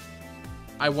weaker.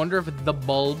 I wonder if the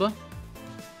Bulba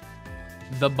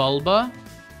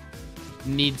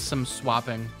needs some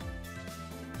swapping.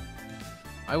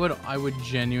 I would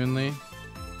genuinely.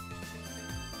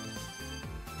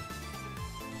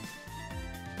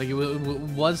 Like it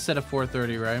was set at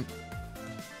 430, right?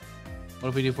 What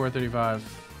if we do 435?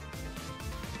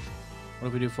 What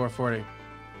if we do 440?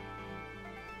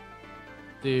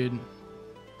 Dude.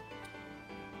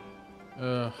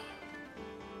 Ugh.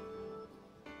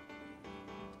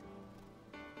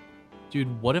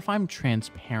 Dude, what if I'm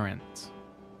transparent?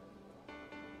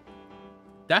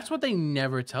 That's what they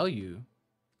never tell you.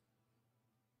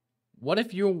 What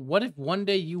if one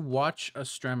day you watch a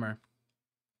streamer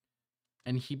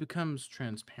and he becomes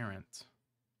transparent?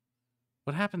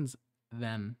 What happens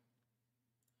then?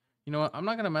 You know what? I'm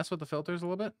not going to mess with the filters a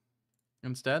little bit.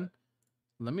 Instead,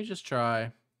 let me just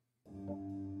try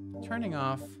turning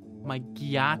off my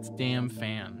goddamn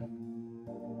fan.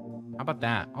 How about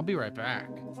that? I'll be right back.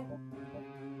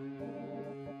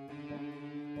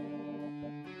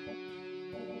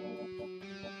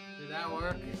 Did that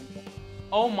work?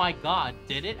 Oh my god,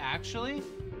 did it actually?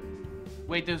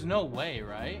 Wait, there's no way,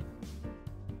 right?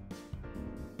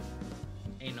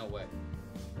 Ain't no way.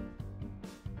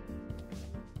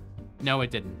 No,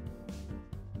 it didn't.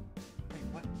 Wait,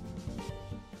 what?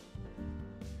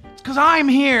 It's because I'm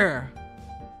here!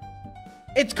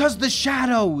 It's because the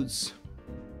shadows!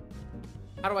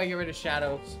 How do I get rid of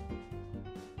shadows?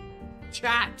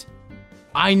 Chat!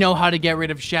 I know how to get rid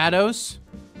of shadows.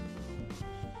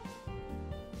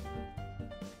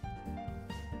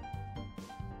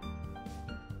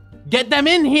 Get them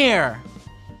in here!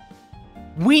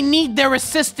 We need their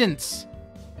assistance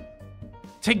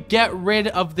to get rid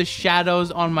of the shadows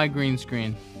on my green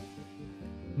screen.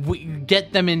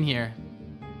 Get them in here.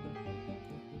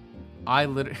 I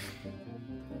literally...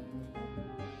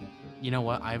 You know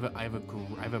what? I have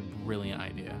a brilliant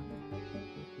idea.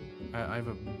 I have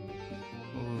a...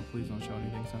 Oh, please don't show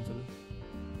anything sensitive.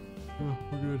 Oh,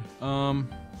 we're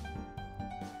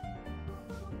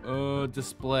good.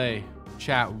 Display.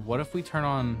 Chat, what if we turn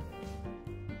on...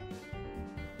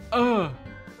 Oh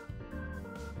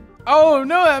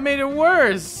no, that made it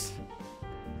worse.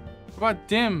 What about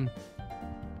dim?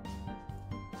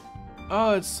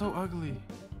 Oh, it's so ugly.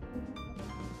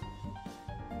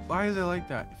 Why is it like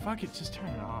that? Fuck it, just turn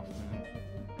it off, man.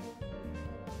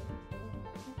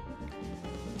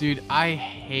 Dude, I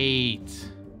hate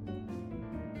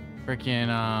freaking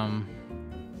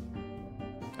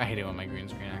I hate it when my green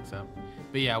screen acts up.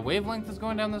 But yeah, Wavelength is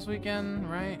going down this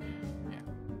weekend, right? Yeah.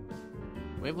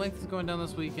 Wavelength is going down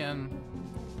this weekend.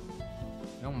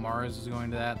 You know, Mars is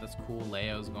going to that. That's cool.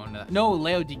 Leo's going to that. No,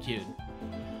 Leo DQ'd.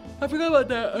 I forgot about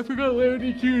that. I forgot Leo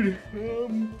DQ'd.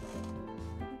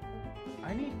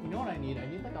 I need, you know what I need? I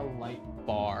need like a light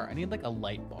bar. I need like a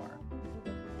light bar.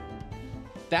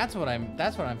 That's what I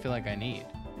feel like I need.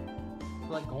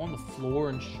 To like go on the floor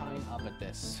and shine up at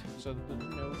this so that there's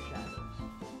no shadows.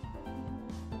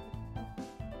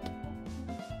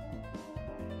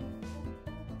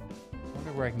 I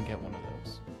wonder where I can get one of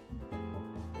those.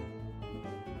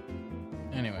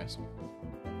 Anyways,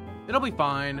 it'll be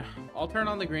fine. I'll turn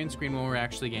on the green screen when we're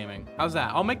actually gaming. How's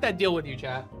that? I'll make that deal with you,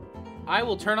 chat. I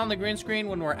will turn on the green screen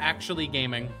when we're actually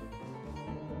gaming.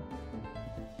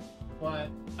 But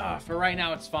for right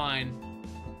now, it's fine.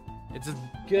 It's as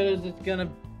good as it's gonna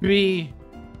be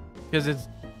because it's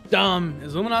dumb.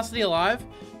 Is Luminosity alive?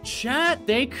 Chat,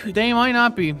 they might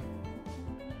not be.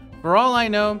 For all I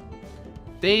know,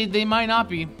 they might not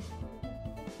be.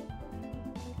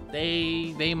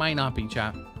 They might not be,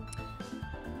 chat.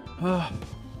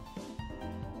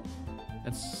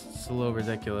 It's a little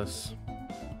ridiculous.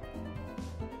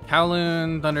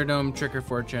 Kowloon, Thunderdome, Trick or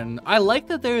Fortune. I like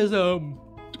that there is a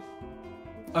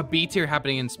B tier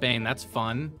happening in Spain. That's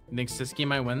fun. You think Siski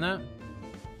might win that?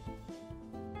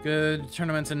 Good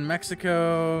tournaments in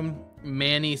Mexico.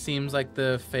 Manny seems like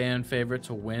the fan favorite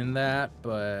to win that,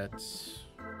 but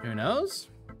who knows?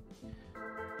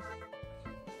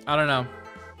 I don't know.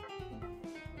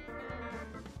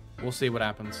 We'll see what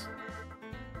happens.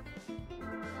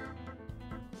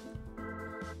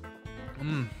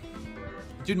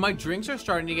 Dude, my drinks are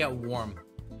starting to get warm.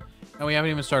 And we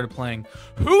haven't even started playing.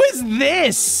 Who is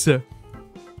this?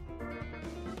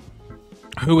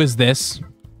 Who is this?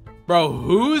 Bro,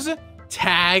 whose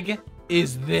tag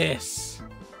is this?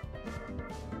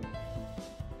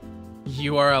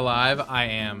 You are alive? I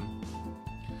am.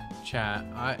 Chat,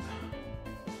 I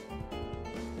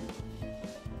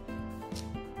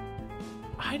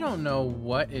don't know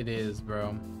what it is,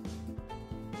 bro.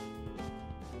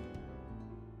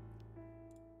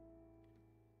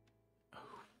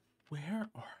 Where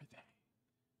are they?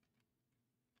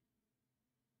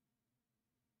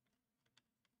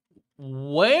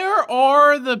 Where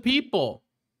are the people?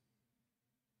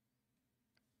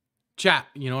 Chat,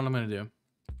 you know what I'm gonna do?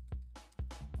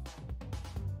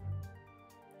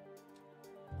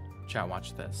 Chat,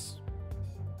 watch this.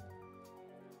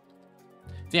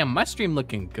 Damn, my stream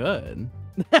looking good.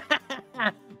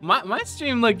 my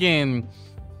stream looking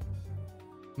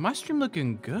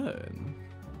good.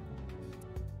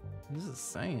 This is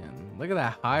saying, look at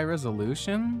that high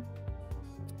resolution.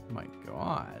 Oh my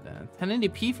god,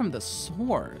 1080p from the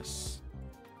source.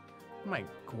 Oh my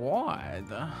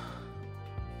god.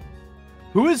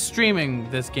 Who is streaming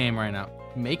this game right now?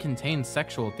 May contain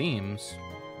sexual themes.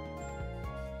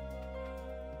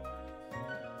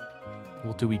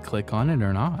 Well, do we click on it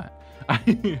or not?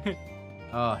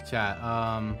 Oh, chat.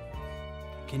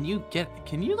 Can you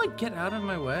like get out of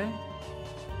my way?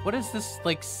 What is this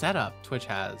like setup Twitch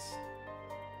has?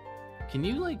 Can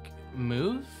you like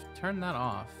move? Turn that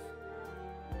off.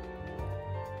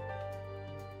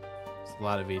 There's a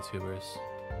lot of VTubers.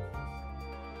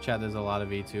 Chat, there's a lot of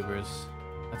VTubers.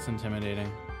 That's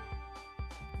intimidating.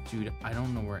 Dude, I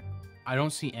don't know where... I don't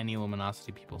see any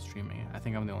Luminosity people streaming it. I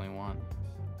think I'm the only one.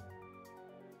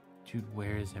 Dude,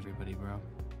 where is everybody, bro?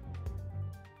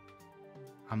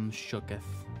 I'm shooketh.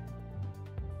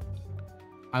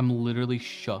 I'm literally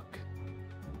shook.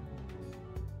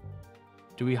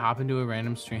 Do we hop into a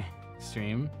random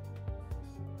stream?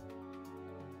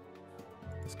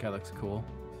 This guy looks cool.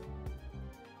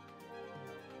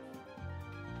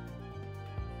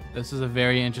 This is a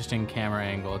very interesting camera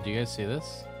angle. Do you guys see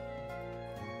this?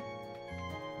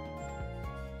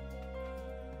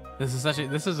 This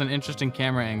is an interesting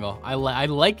camera angle. I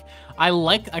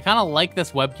kind of like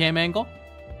this webcam angle.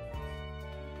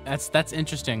 That's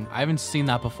interesting. I haven't seen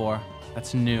that before.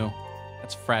 That's new.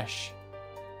 That's fresh.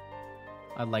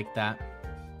 I like that.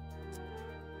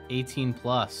 18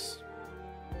 plus.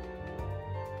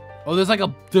 Oh, there's like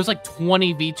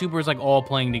 20 VTubers like all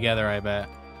playing together, I bet.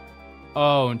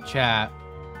 Oh, chat.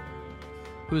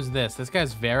 Who's this? This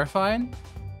guy's verified?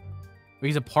 Or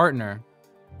he's a partner.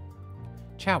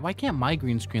 Chat, why can't my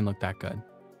green screen look that good?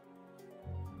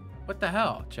 What the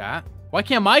hell, chat? Why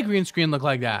can't my green screen look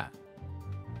like that?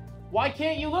 Why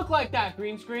can't you look like that,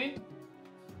 green screen?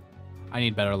 I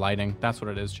need better lighting. That's what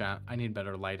it is, chat. I need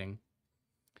better lighting.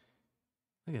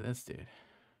 Look at this, dude.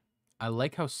 I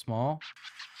like how small.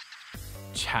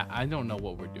 Chat, I don't know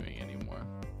what we're doing anymore.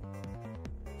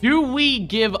 Do we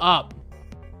give up?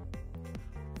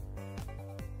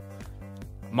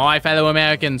 My fellow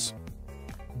Americans,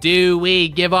 do we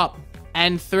give up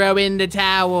and throw in the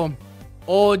towel?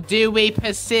 Or do we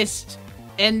persist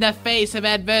in the face of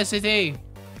adversity?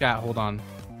 God, hold on.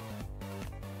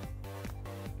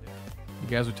 You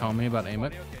guys were telling me about Amit?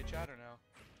 Okay, chat or no?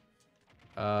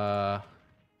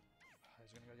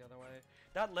 He's gonna go the other way.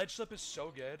 That ledge slip is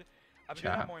so good. I'm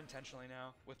doing it more intentionally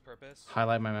now, with purpose.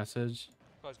 Highlight my message.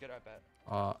 That was good, I bet.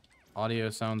 Audio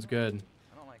sounds good.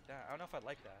 I don't like that. I don't know if I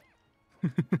like that.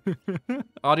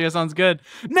 Audio sounds good.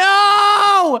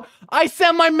 No! I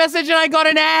sent my message and I got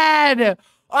an ad!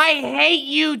 I hate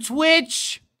you,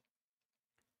 Twitch!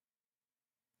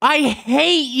 I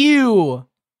hate you,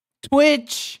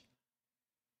 Twitch!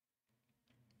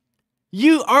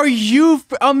 Are you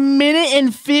a minute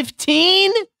and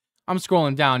 15? I'm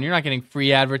scrolling down. You're not getting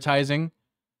free advertising.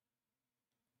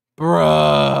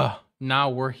 Bruh.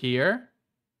 Now we're here.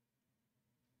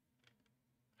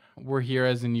 We're here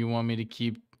as in you want me to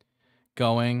keep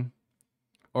going.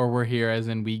 Or we're here as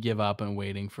in we give up and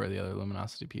waiting for the other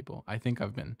Luminosity people. I think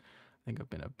I've been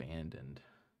abandoned.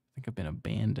 I think I've been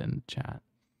abandoned, chat.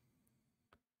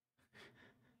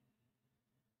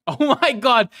 Oh my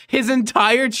god, his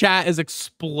entire chat is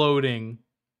exploding.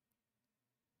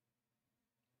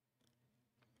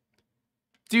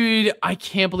 Dude, I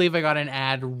can't believe I got an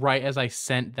ad right as I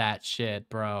sent that shit,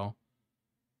 bro.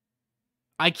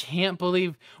 I can't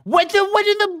believe... What are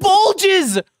the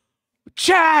bulges?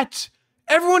 Chat!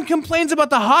 Everyone complains about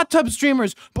the hot tub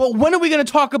streamers, but when are we going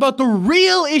to talk about the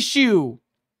real issue?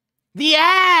 The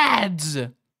ads!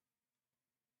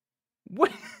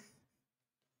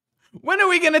 When are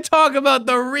we going to talk about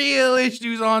the real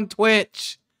issues on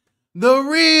Twitch? The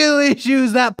real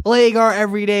issues that plague our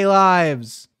everyday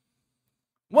lives.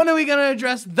 When are we going to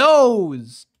address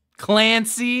those?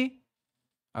 Clancy?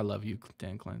 I love you,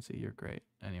 Dan Clancy. You're great.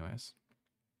 Anyways.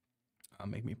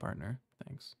 Make me partner.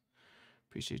 Thanks.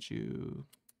 Appreciate you.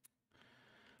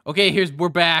 Okay, we're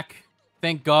back.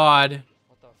 Thank God.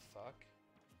 What the fuck?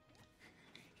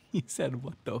 He said,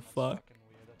 what the fuck? Fucking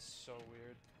weird. That's so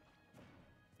weird.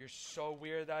 You're so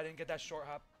weird that I didn't get that short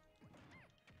hop.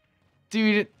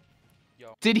 Dude,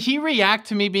 Yo. Did he react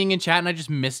to me being in chat and I just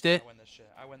missed it? I win this shit.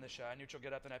 I win this shot. I neutral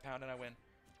get up and I pound and I win.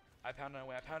 I pound and I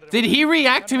win. I pound and I Did win. he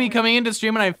react to I me pound and I coming win. into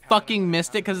stream and I pound and I fucking win.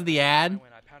 missed it I because pound of the and I ad? win.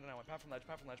 I pound and I win. Pound from ledge.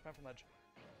 Pound from ledge. Pound from ledge.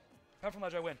 Pound from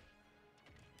ledge. I win.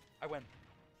 I win.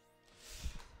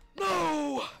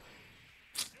 No!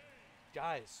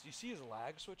 Guys, you see his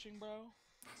lag switching, bro?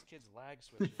 This kid's lag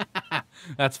switching.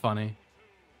 That's funny.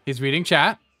 He's reading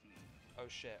chat. Oh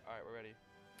shit. Alright, we're ready.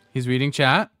 He's reading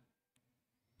chat.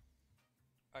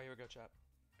 Alright, here we go, chat.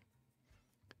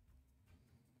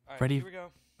 Alright, Ready? here we go.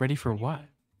 Ready for what?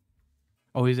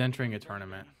 Oh, he's entering a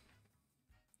tournament.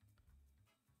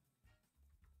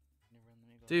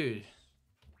 Dude.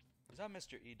 Is that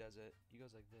Mr. E does it? He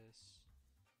goes like this.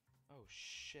 Oh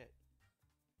shit.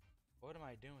 What am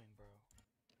I doing, bro?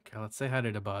 Okay, let's say hi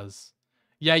to Buzz.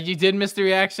 Yeah, you did miss the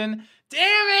reaction.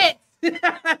 Damn it!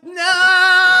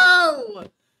 No!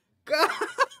 God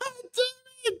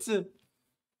damn it!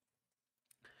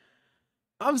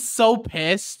 I'm so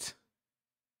pissed.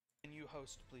 Can you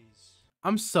host, please?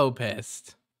 I'm so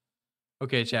pissed.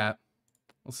 Okay, chat.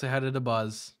 We'll say hi to the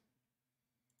Buzz.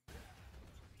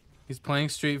 He's playing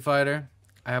Street Fighter.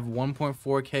 I have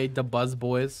 1.4K the Buzz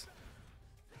boys.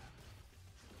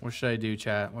 What should I do,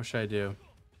 chat? What should I do?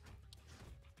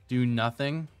 Do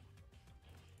nothing?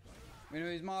 I know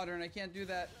he's modern. I can't do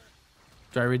that.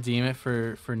 Do I redeem it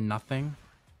for nothing?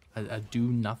 A do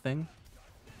nothing?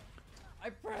 I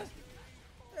pressed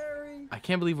airing. I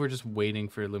can't believe we're just waiting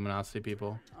for Luminosity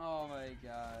people. Oh my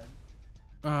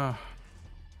god.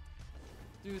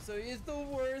 Dude, so he's the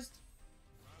worst.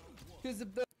 Because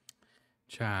of the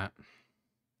Chat.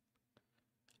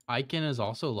 Icon is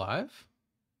also live?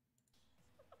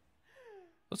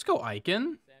 Let's go,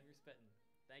 Icon. Sam, you're spitting.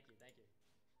 Thank you, thank you.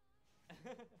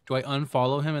 Do I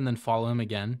unfollow him and then follow him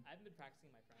again? I haven't been practicing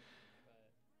my friend, but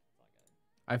it's all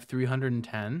good. I have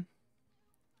 310.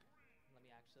 Let me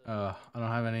actually.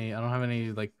 I don't have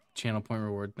any like channel point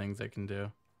reward things I can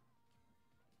do.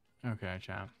 Okay,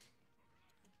 chat.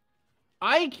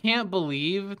 I can't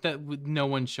believe that no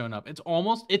one's shown up. It's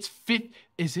 50.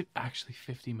 Is it actually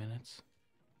 50 minutes?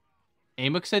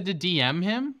 Amok said to DM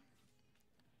him.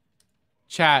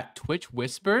 Chat, Twitch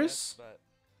whispers. Yes, but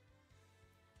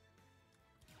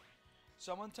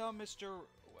someone tell Mr.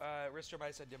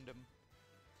 Mice I dimmed him.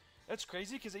 That's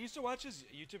crazy because I used to watch his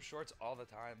YouTube shorts all the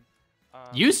time.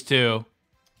 Used to?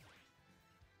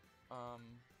 Um,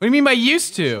 What do you mean by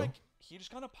used he just, to? like, he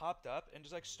just kind of popped up and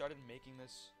just like started making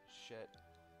this shit.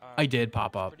 I did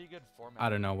pop up Pretty good format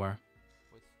out of nowhere.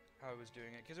 with how he was doing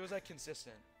it because it was like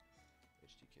consistent.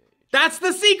 HTK. That's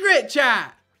the secret,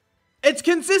 chat. It's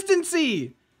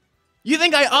consistency. You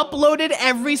think I uploaded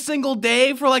every single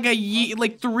day for like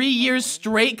like 3 years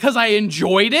straight because I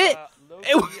enjoyed it?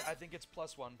 Low-key, I think it's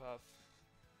 +1 puff.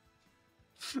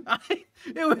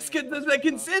 It was the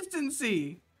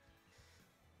consistency.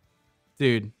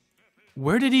 Dude,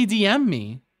 where did he DM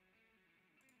me?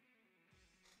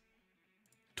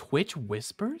 Twitch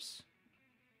whispers?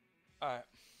 Alright.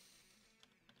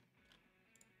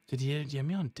 Did he DM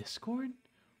me on Discord?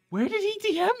 Where did he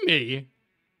DM me? Here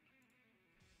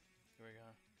we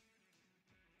go.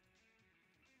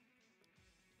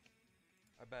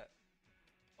 I bet.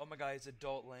 Oh my god, it's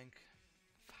Adult Link.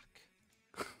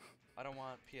 Fuck. I don't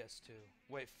want PS2.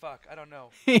 Wait, fuck. I don't know.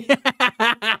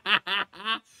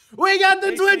 We got the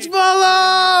Base Twitch Mage,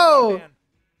 follow!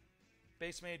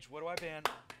 Base Mage, what do I ban?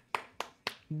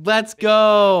 Let's Base Mage, what do I ban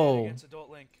go. against Adult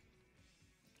Link.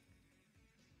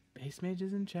 Base Mage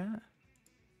is in chat.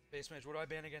 Base Mage, what do I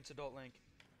ban against Adult Link?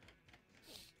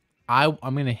 I'm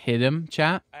gonna hit him,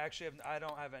 chat. I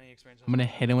don't have any experience. I'm gonna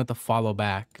hit him with the follow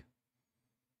back.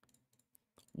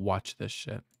 Watch this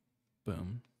shit.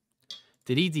 Boom.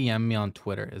 Did he DM me on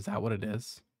Twitter? Is that what it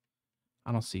is?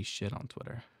 I don't see shit on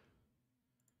Twitter.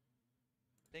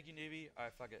 Thank you, newbie.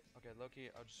 Alright, fuck it. Okay, Loki,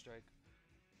 I'll just strike.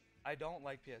 I don't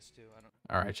like PS2. I don't.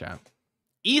 All right, chat.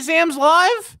 Esam's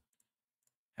live?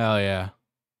 Hell yeah.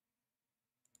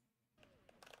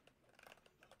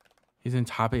 He's in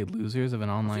top 8 losers of an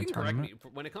online You can correct tournament. me.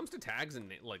 When it comes to tags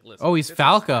and like, listen. Oh, if he's it's a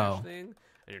Falco. Smash thing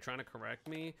and you're trying to correct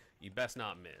me, you best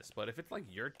not miss. But if it's like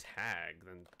your tag,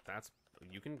 then that's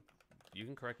you can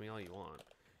correct me all you want.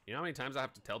 You know how many times I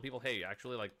have to tell people, hey,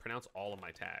 actually like pronounce all of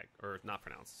my tag, or not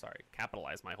pronounce, sorry,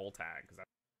 capitalize my whole tag.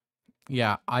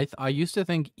 Yeah, I used to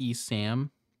think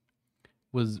Esam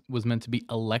was meant to be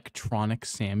Electronic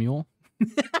Samuel.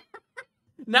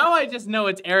 Now I just know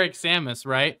it's Eric Samus,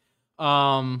 right?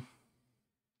 I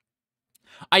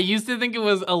used to think it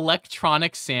was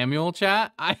Electronic Samuel,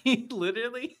 chat. I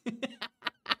literally...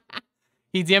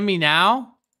 He DM'd me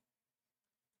now?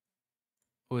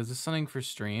 Oh, is this something for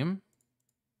stream?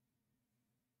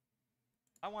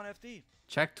 I want FD.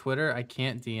 Check Twitter. I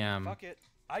can't DM. Fuck it.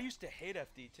 I used to hate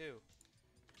FD too.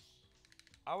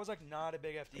 I was like not a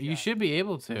big FD guy. You should be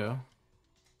able to.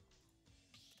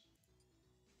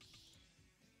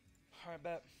 Alright,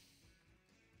 bet.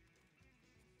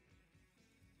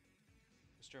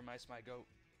 Mr. Mice, my goat.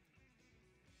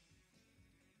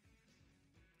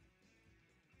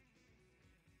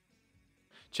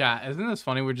 Chat, isn't this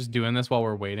funny? We're just doing this while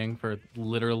we're waiting for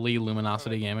literally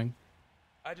Luminosity Gaming.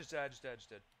 I just did.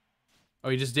 Oh,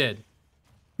 you just did?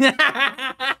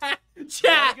 Gotta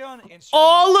Chat, get on Instagram.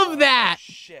 all of that. Oh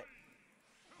shit.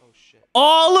 Oh shit.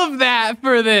 All of that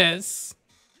for this.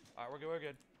 Alright, we're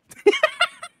good.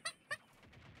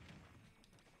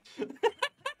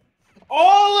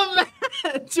 All of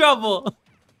that trouble.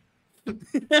 What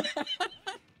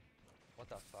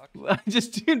the fuck? I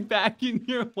just tuned back in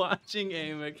here watching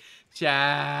Amic.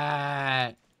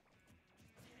 Chat.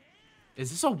 Is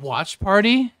this a watch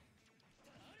party?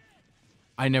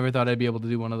 I never thought I'd be able to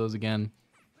do one of those again.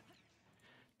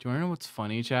 Do you want to know what's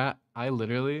funny, chat? I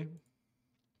literally...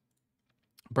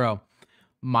 Bro,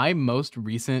 my most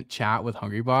recent chat with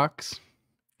Hungrybox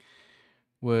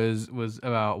was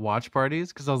about watch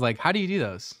parties. Because I was like, how do you do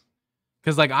those?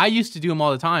 Because, like, I used to do them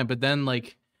all the time. But then,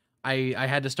 like, I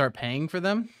had to start paying for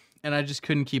them. And I just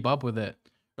couldn't keep up with it.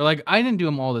 Or, like, I didn't do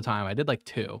them all the time. I did, like,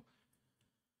 2.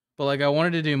 But, like, I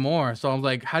wanted to do more. So I was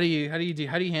like, how do you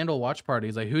handle watch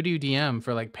parties? Like, who do you DM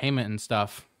for, like, payment and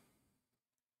stuff?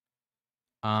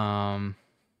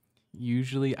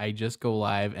 Usually I just go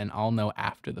live and I'll know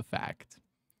after the fact.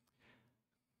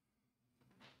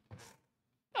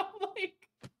 I'm like,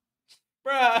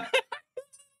 bruh.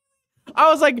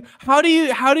 I was like, how do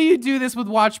you do this with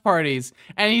watch parties?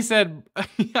 And he said,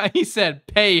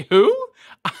 pay who?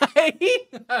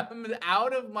 I'm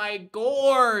out of my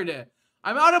gourd.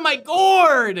 I'm out of my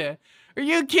gourd. Are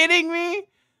you kidding me?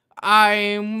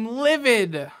 I'm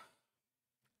livid.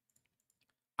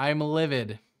 I'm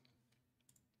livid.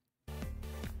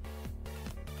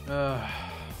 Not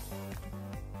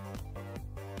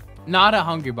a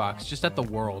Hungrybox, just at the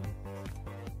world.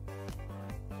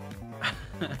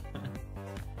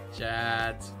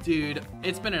 Chat. Dude,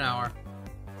 it's been an hour.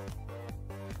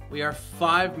 We are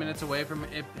 5 minutes away from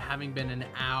it having been an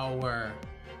hour.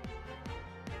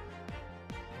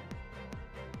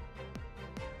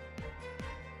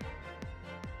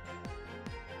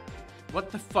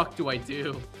 What the fuck do I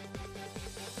do?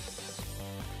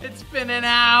 It's been an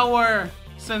hour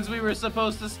since we were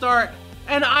supposed to start,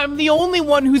 and I'm the only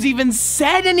one who's even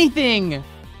said anything.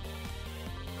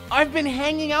 I've been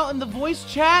hanging out in the voice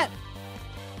chat.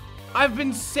 I've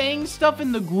been saying stuff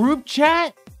in the group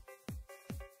chat,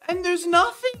 and there's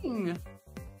nothing.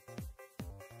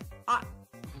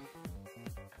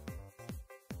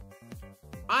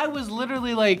 I was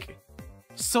literally like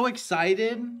so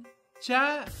excited,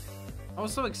 chat. I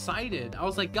was so excited. I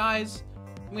was like, guys,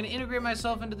 I'm gonna integrate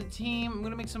myself into the team. I'm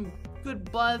gonna make some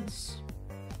good buds.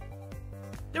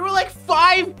 There were like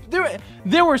 5.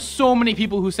 There were so many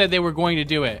people who said they were going to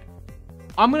do it.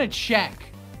 I'm gonna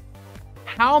check.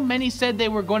 How many said they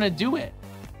were gonna do it?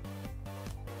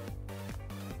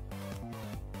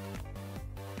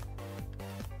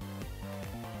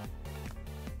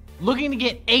 Looking to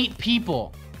get 8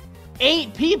 people.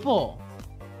 8 people.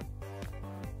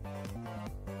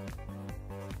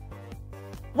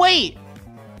 Wait!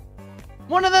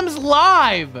 One of them's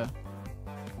live!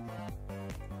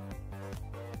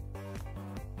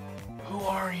 Who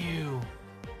are you?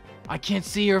 I can't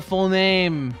see your full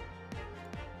name.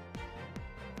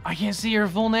 I can't see your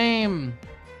full name.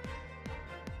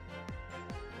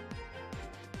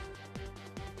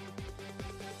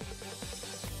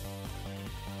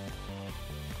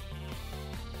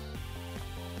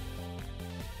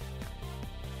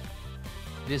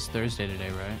 It is Thursday today,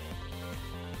 right?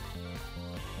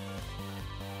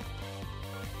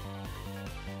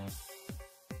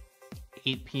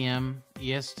 $8 p.m.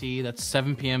 EST. That's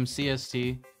 7 p.m.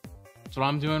 CST. That's what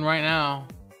I'm doing right now.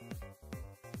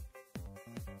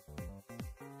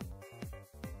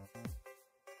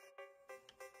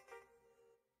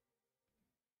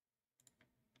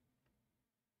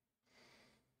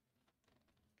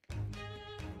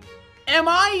 Am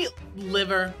I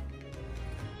liver?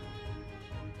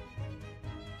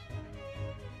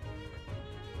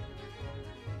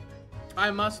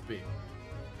 I must be.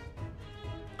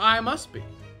 I must be.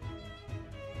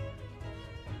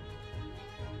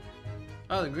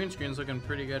 Oh, the green screen's looking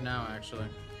pretty good now, actually.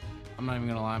 I'm not even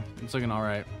gonna lie. It's looking all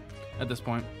right at this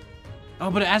point.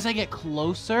 Oh, but as I get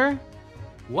closer...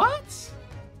 What?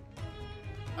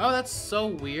 Oh, that's so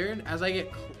weird. As I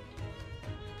get...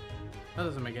 That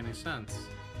doesn't make any sense.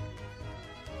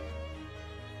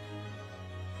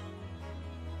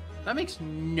 That makes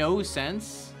no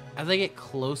sense. As I get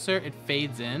closer, it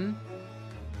fades in.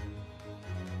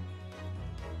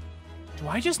 Do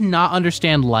I just not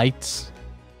understand lights?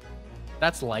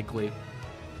 That's likely.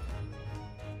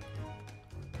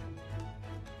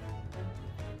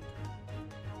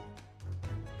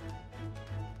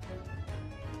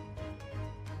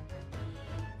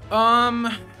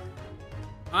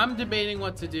 I'm debating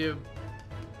what to do.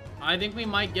 I think we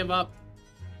might give up.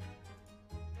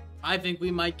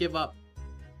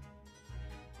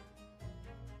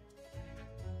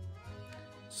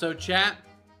 So chat,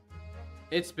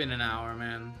 it's been an hour,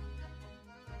 man.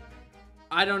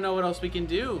 I don't know what else we can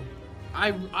do.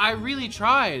 I really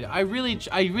tried. I really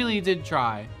did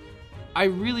try.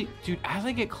 Dude, as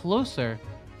I get closer,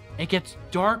 it gets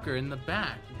darker in the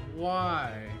back.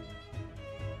 Why?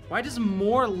 Why does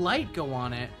more light go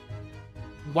on it?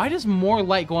 Why does more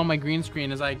light go on my green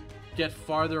screen as I get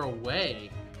farther away?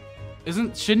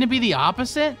 Shouldn't it be the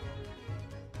opposite?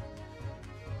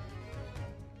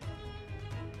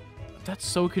 That's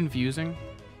so confusing.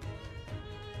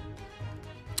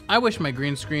 I wish my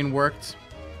green screen worked.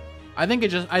 I think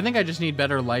I just need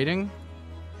better lighting.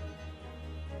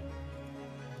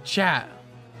 Chat.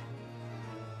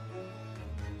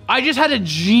 I just had a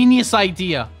genius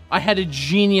idea.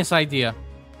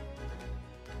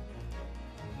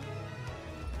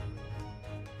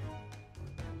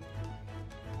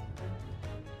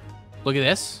 Look at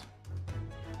this.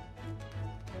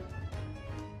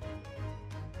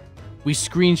 We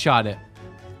screenshot it.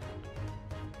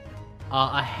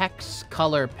 A hex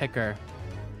color picker.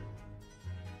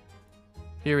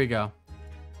 Here we go.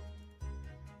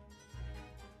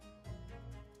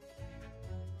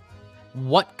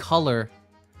 What color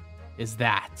is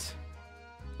that?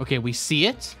 Okay, we see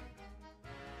it.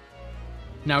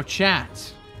 Now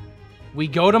chat. We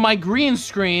go to my green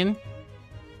screen.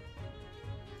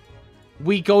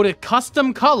 We go to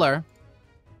custom color.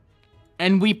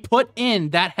 And we put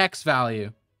in that hex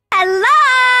value. Hello?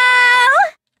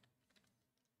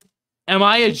 Am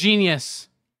I a genius?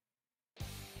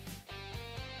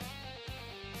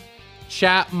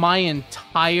 Chat, my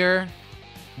entire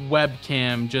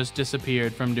webcam just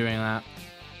disappeared from doing that.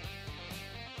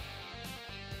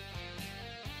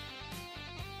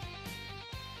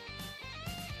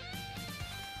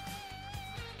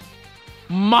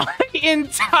 My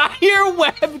entire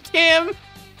webcam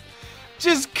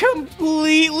just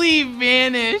completely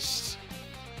vanished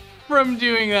from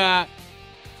doing that.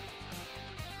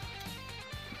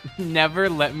 Never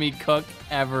let me cook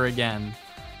ever again.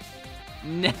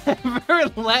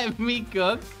 Never let me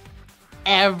cook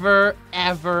ever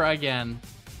again.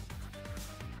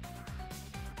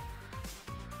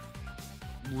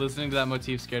 Listening to that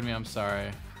motif scared me. I'm sorry.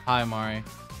 Hi, Mari.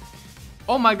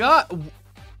 Oh my god.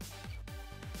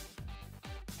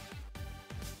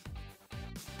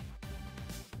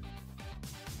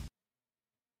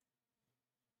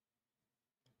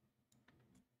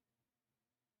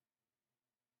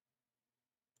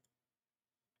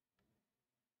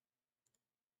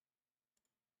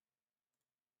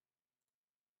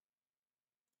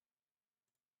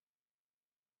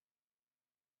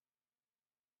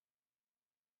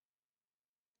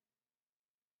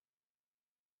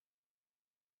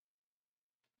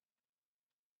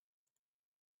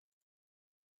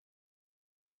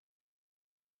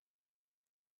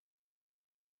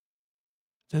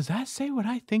 Does that say what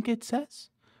I think it says?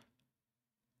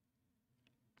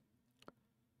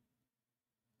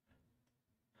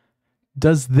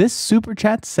 Does this super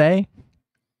chat say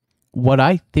what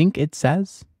I think it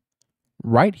says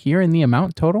right here in the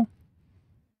amount total?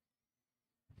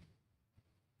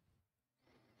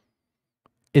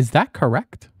 Is that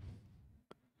correct?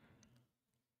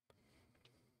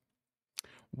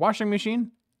 Washing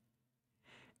machine?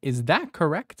 Is that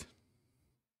correct?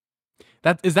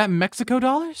 Is that Mexico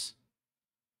dollars?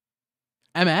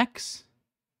 MX?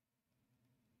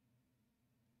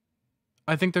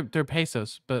 I think they're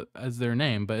pesos, but as their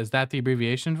name, but is that the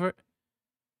abbreviation for it?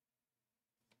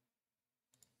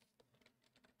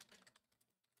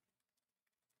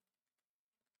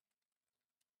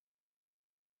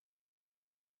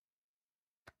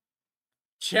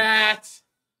 Chat.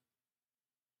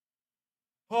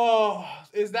 Oh,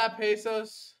 is that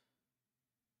pesos?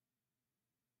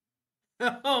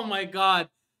 Oh my god.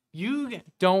 You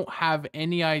don't have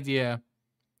any idea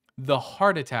the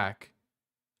heart attack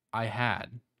I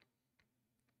had.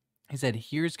 He said,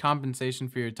 here's compensation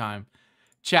for your time.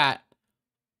 Chat.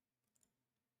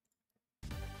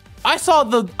 I saw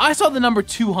the number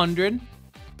 200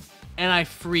 and I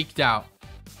freaked out.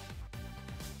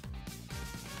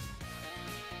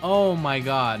 Oh my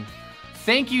god.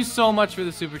 Thank you so much for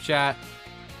the super chat.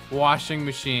 Washing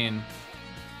machine.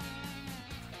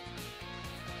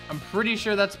 I'm pretty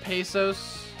sure that's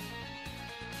pesos.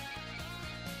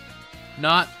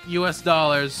 Not US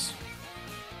dollars.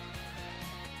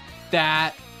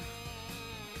 That.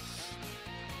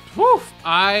 Whew.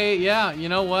 Yeah, you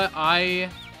know what?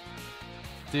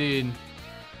 Dude.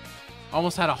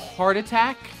 Almost had a heart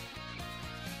attack.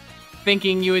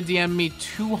 Thinking you would DM me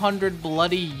 200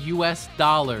 bloody US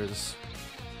dollars.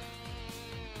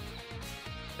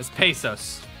 It's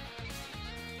pesos.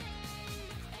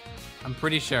 I'm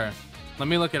pretty sure. Let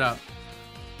me look it up.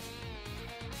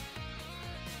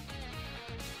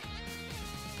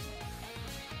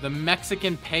 The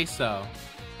Mexican peso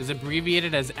is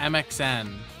abbreviated as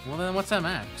MXN. Well, then what's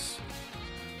MX?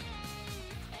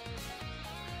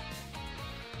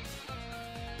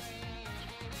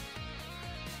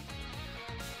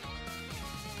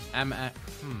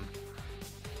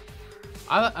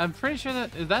 I'm pretty sure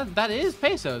that is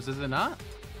pesos, is it not?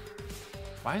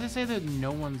 Why does it say that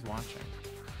no one's watching?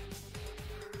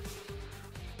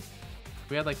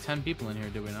 We had like 10 people in here,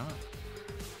 did we not?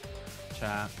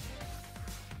 Chat.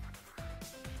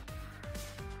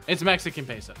 It's Mexican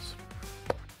pesos.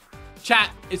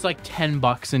 Chat, it's like 10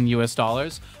 bucks in US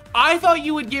dollars. I thought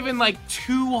you would give in like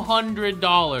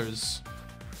 $200.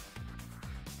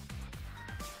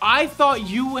 I thought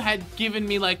you had given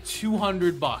me like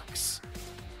 200 bucks.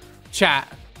 Chat,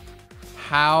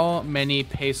 how many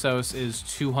pesos is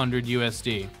 200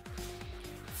 USD?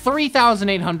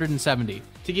 3,870.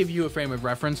 To give you a frame of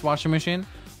reference, washing machine.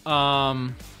 Yeah,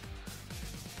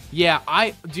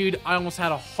 dude, I almost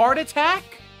had a heart attack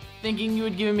thinking you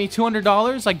had given me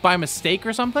 $200, like by mistake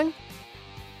or something.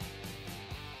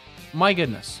 My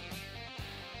goodness.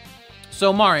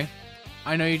 So, Mari,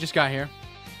 I know you just got here.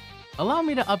 Allow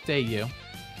me to update you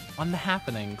on the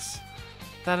happenings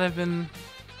that have been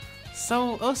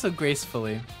so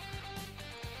gracefully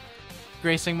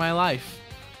gracing my life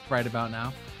right about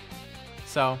now.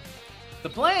 So, the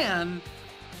plan,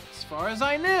 as far as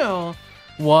I knew,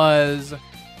 was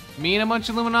me and a bunch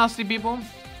of Luminosity people,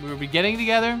 we would be getting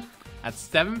together at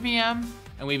 7 p.m.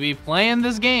 and we'd be playing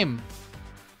this game.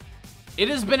 It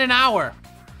has been an hour.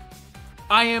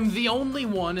 I am the only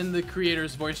one in the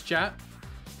creator's voice chat,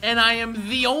 and I am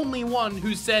the only one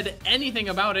who said anything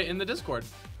about it in the Discord.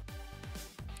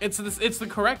 It's the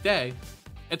correct day.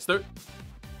 It's Thursday.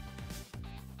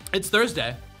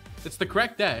 It's the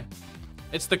correct day.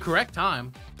 It's the correct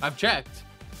time. I've checked.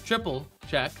 Triple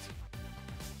checked.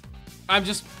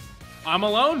 I'm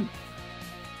alone.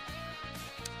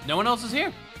 No one else is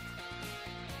here.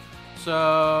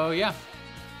 So, yeah.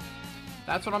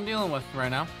 That's what I'm dealing with right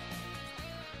now.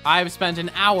 I've spent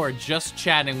an hour just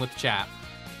chatting with chat.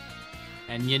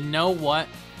 And you know what?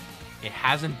 It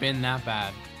hasn't been that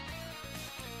bad.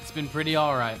 It's been pretty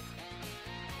alright.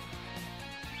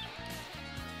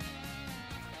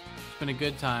 It's been a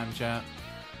good time, chat.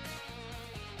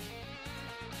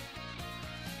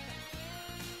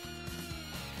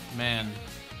 Man.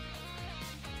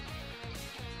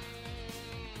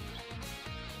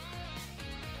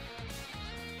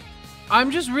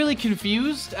 I'm just really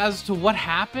confused as to what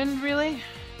happened, really.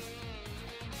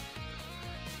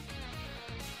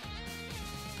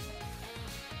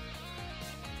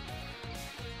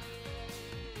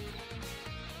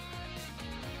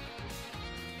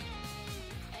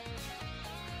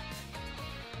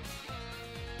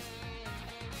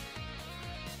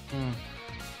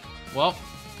 Well,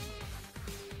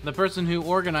 the person who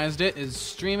organized it is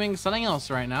streaming something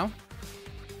else right now.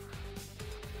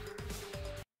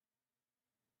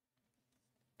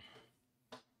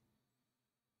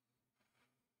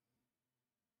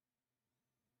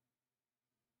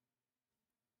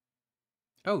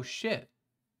 Oh shit.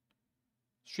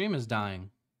 Stream is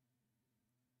dying.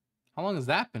 How long has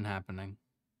that been happening?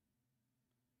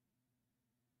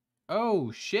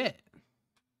 Oh shit.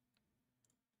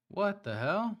 What the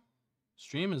hell?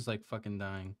 Stream is like fucking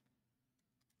dying.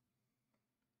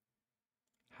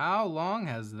 How long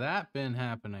has that been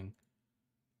happening?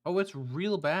 Oh, it's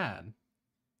real bad.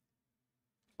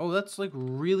 Oh, that's like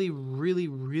really, really,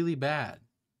 really bad.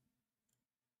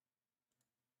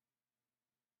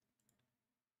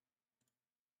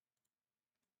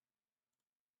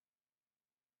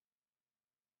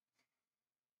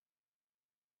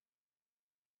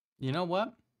 You know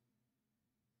what?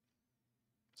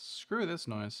 Screw this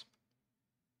noise.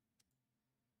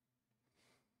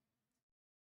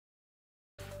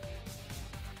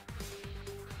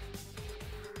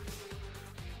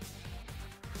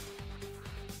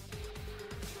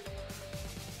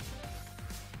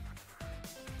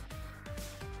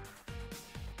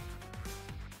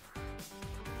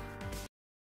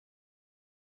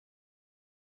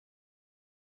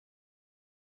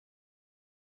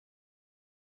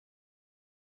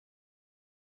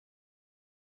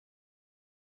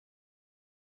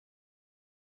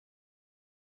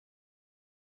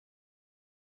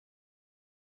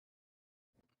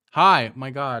 Hi. My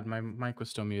God, my mic was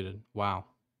still muted. Wow.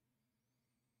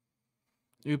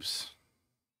 Oops.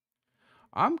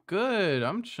 I'm good.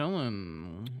 I'm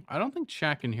chilling. I don't think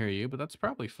chat can hear you, but that's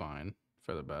probably fine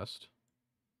for the best.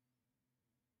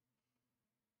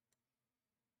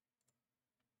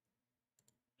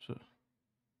 So,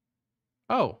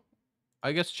 oh,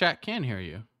 I guess chat can hear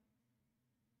you.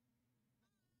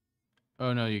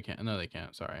 Oh, no, you can't. No, they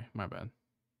can't. Sorry. My bad.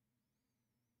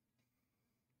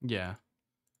 Yeah.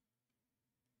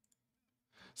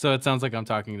 So it sounds like I'm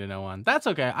talking to no one. That's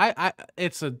okay.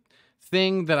 It's a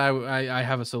thing that I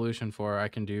have a solution for. I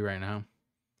can do right now.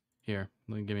 Here,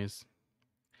 let me give me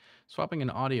swapping an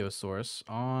audio source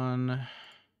on.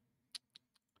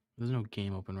 There's no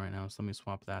game open right now, so let me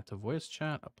swap that to voice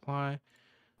chat. Apply.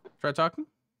 Try talking.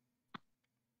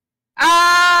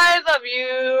 I love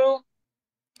you.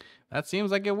 That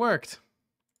seems like it worked.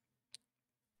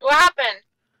 What happened?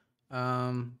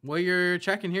 Well, your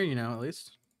chat can hear you now, at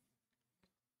least.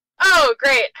 Oh,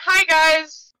 great. Hi,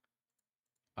 guys.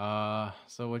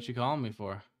 So what you calling me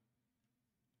for?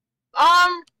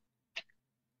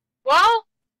 Well,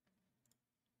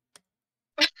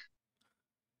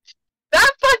 that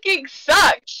fucking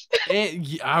sucks.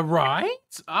 Yeah, right?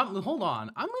 Hold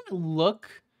on. I'm gonna look,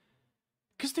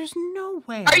 because there's no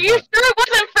way. Are you sure it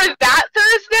wasn't for that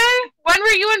Thursday? When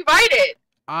were you invited?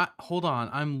 Hold on.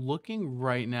 I'm looking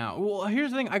right now. Well, here's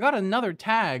the thing. I got another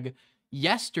tag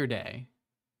yesterday.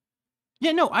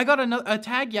 Yeah, no, I got a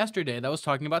tag yesterday that was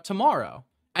talking about tomorrow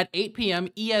at 8 p.m.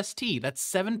 EST. That's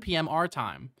 7 p.m. our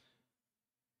time.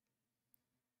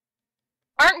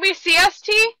 Aren't we CST?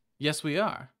 Yes, we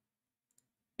are.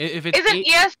 If it's Isn't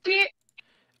EST?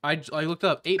 I looked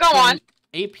up. 8 Go p.m. on.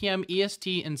 8 p.m.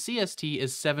 EST and CST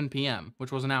is 7 p.m.,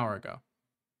 which was an hour ago.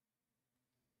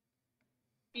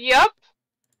 Yep.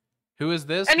 Who is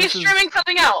this? And This he's is... streaming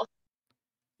something else.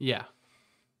 Yeah.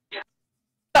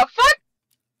 The fuck?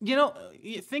 You know,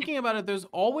 thinking about it, there's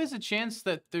always a chance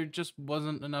that there just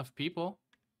wasn't enough people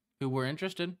who were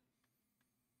interested.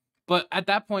 But at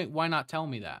that point, why not tell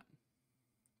me that?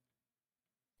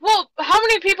 Well, how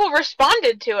many people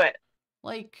responded to it?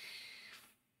 Like,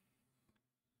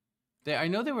 I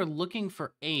know they were looking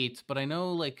for 8, but I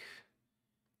know, like,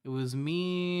 it was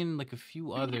me and, like, a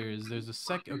few others. There's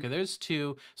a okay, there's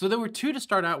 2. So there were 2 to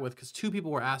start out with, because 2 people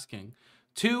were asking.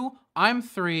 2, I'm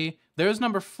 3, there's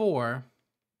number 4.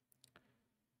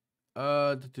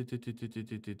 That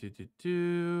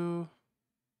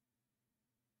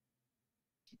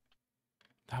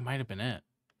might have been it.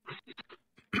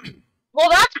 Well,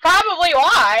 that's probably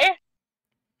why.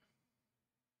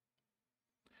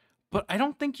 But I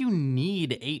don't think you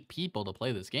need 8 people to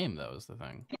play this game, though, is the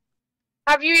thing.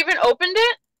 Have you even opened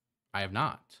it? I have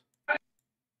not.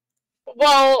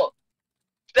 Well,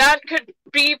 that could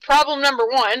be problem number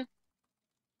 1.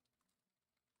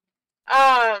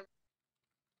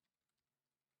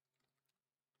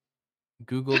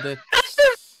 Googled it.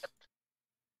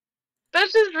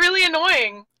 That's just really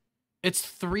annoying. It's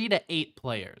 3 to 8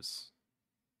 players.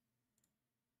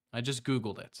 I just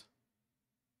Googled it.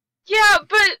 Yeah,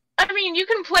 but, I mean, you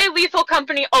can play Lethal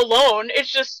Company alone.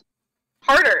 It's just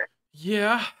harder.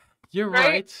 Yeah, you're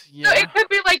right. Yeah. So it could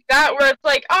be like that, where it's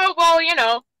like, oh, well, you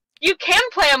know, you can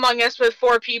play Among Us with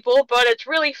 4 people, but it's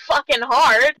really fucking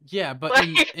hard. Yeah, but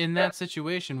like... in that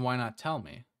situation, why not tell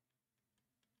me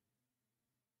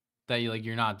that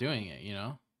you're not doing it, you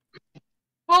know?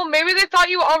 Well, maybe they thought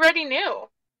you already knew.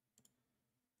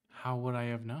 How would I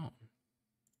have known?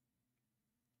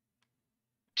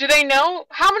 Do they know?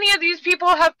 How many of these people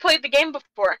have played the game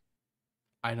before?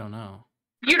 I don't know.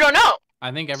 You don't know.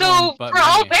 I think everyone so, but for me.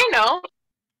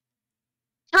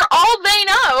 all they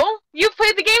know, you've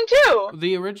played the game too.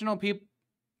 The original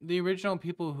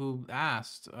people who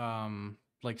asked,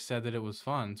 like, said that it was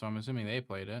fun, so I'm assuming they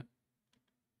played it.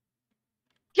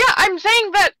 Yeah, I'm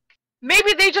saying that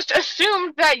maybe they just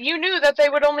assumed that you knew that they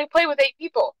would only play with 8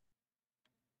 people.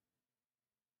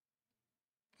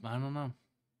 I don't know.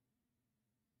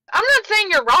 I'm not saying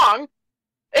you're wrong.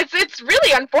 It's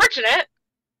really unfortunate.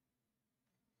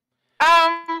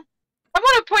 I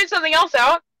want to point something else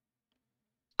out.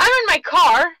 I'm in my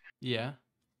car. Yeah.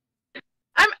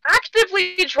 I'm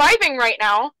actively driving right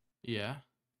now. Yeah.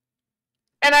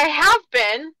 And I have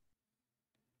been.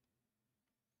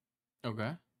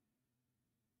 Okay.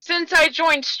 Since I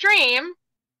joined stream.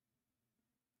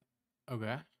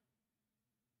 Okay.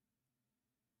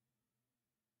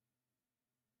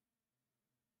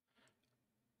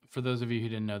 For those of you who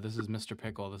didn't know, this is Mr.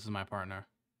 Pickle. This is my partner.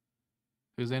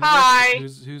 Whose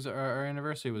our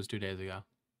anniversary was 2 days ago.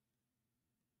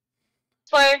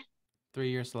 Slay.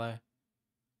 3-year slay.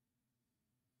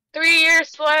 3-year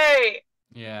slay.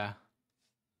 Yeah.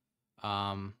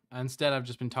 Instead, I've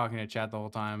just been talking to chat the whole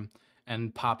time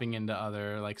and popping into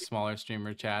other like smaller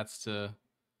streamer chats to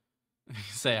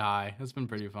say hi. It's been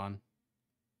pretty fun.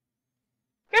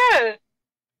 Good.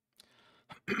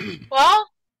 Well,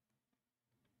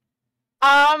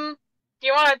 do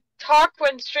you want to talk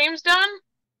when stream's done?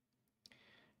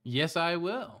 Yes, I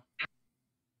will.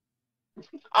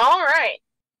 All right.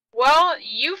 Well,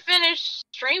 you finish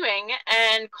streaming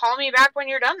and call me back when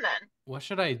you're done then. What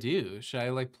should I do? Should I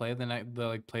like play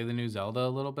play the new Zelda a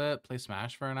little bit? Play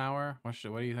Smash for an hour? What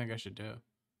do you think I should do?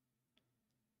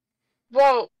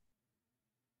 Well,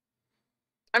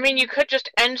 I mean, you could just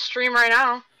end stream right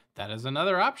now. That is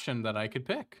another option that I could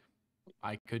pick.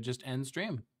 I could just end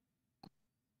stream.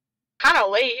 Kind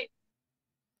of late.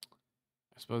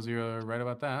 I suppose you're right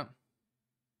about that.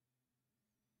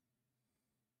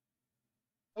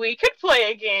 We could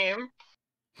play a game.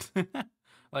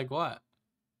 Like what?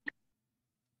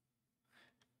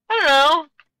 I don't know.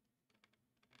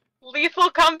 Lethal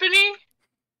Company?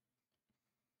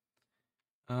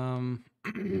 Among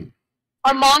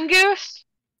Us?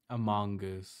 Among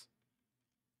Us.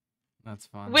 That's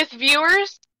fun. With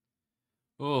viewers?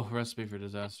 Oh, Recipe for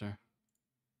Disaster.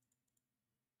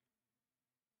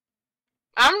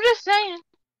 I'm just saying.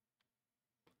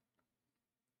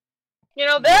 You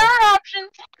know, there are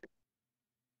options.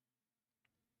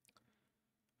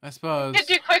 I suppose. You could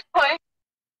do quick play.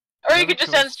 Or you could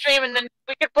just end stream and then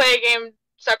we could play a game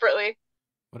separately.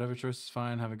 Whatever choice is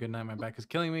fine. Have a good night. My back is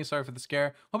killing me. Sorry for the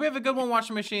scare. Hope you have a good one,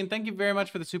 Washing Machine. Thank you very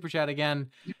much for the super chat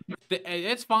again.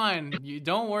 It's fine. You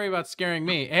don't worry about scaring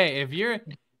me. Hey,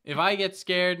 if I get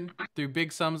scared through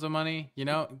big sums of money, you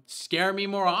know, scare me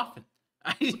more often.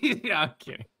 Yeah, I'm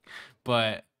kidding.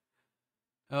 But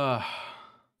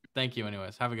thank you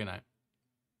anyways. Have a good night.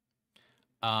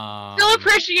 Still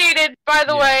appreciated, by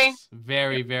the way.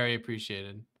 Very, very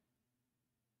appreciated.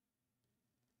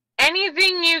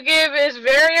 Anything you give is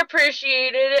very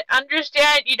appreciated.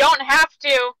 Understand, you don't have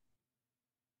to.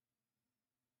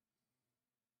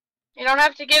 You don't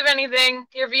have to give anything.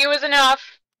 Your view is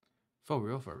enough. For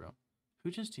real, for real. Who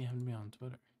just DM'd me on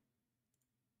Twitter?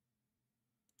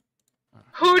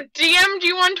 Who DM'd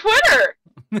you on Twitter?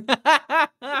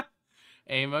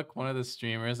 Amok, one of the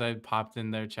streamers. I popped in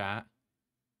their chat.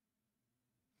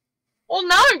 Well,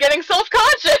 now I'm getting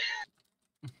self-conscious.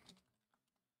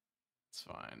 It's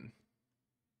fine.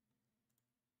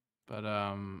 But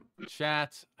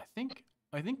chat, I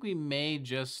think we may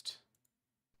just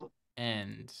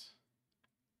end.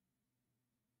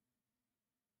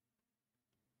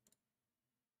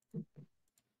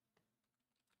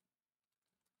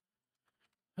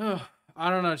 I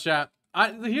don't know, chat.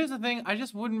 Here's the thing. I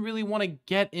just wouldn't really want to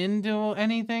get into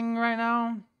anything right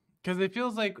now because it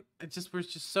feels like we're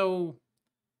so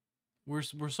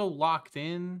locked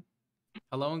in.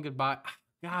 Hello and goodbye.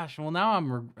 Gosh, well now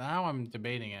I'm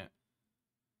debating it.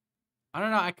 I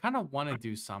don't know. I kind of want to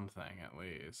do something at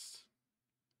least.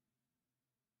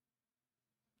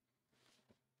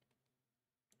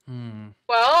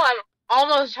 Well, I'm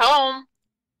almost home.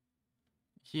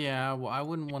 Yeah, well, I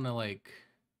wouldn't want to like.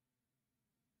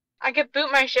 I could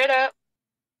boot my shit up.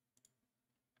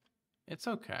 It's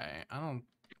okay. I don't.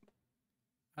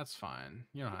 That's fine.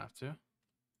 You don't have to.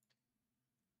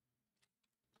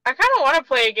 I kind of want to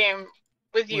play a game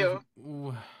with you.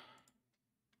 But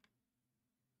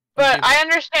okay, I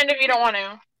understand if you don't want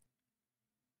to.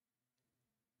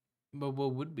 But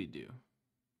what would we do?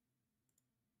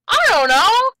 I don't know.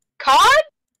 COD?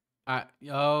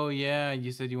 Oh yeah,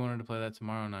 you said you wanted to play that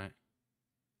tomorrow night.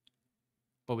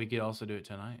 But we could also do it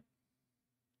tonight.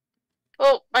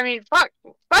 Well, I mean, fuck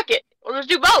it. We'll just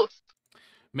do both.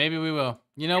 Maybe we will.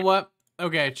 You know what?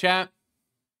 Okay, chat.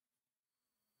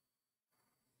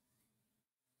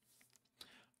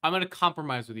 I'm going to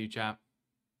compromise with you, chat.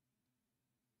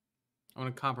 I'm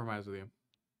going to compromise with you.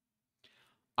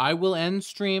 I will end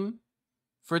stream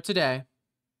for today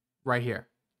right here.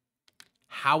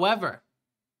 However,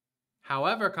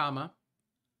 comma,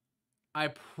 I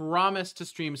promise to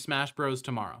stream Smash Bros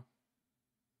tomorrow.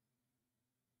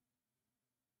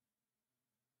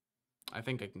 I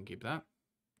think I can keep that.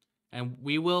 And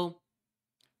maybe we'll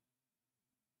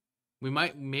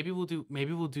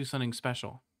do something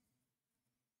special.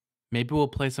 Maybe we'll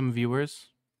play some viewers,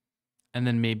 and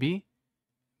then maybe,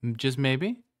 just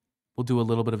maybe, we'll do a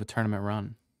little bit of a tournament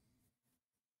run.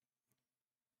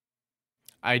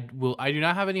 I do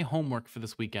not have any homework for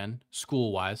this weekend,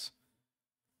 school-wise.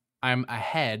 I'm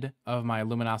ahead of my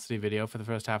Luminosity video for the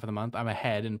first half of the month. I'm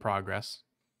ahead in progress.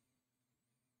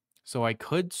 So I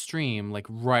could stream like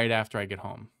right after I get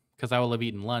home, because I will have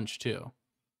eaten lunch too.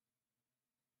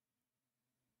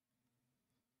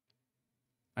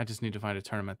 I just need to find a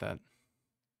tournament that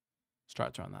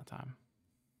starts around that time.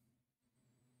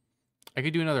 I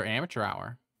could do another amateur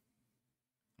hour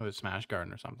with Smash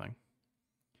Garden or something.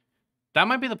 That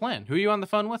might be the plan. Who are you on the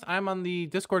phone with? I'm on the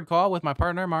Discord call with my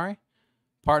partner, Mari.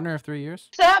 Partner of 3 years.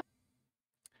 What's up?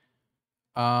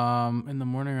 In the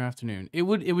morning or afternoon? It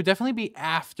would definitely be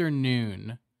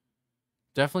afternoon.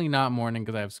 Definitely not morning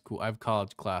because I have school. I have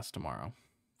college class tomorrow.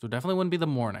 So definitely wouldn't be the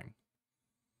morning.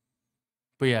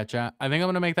 But yeah, chat. I think I'm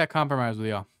gonna make that compromise with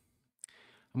y'all.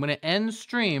 I'm gonna end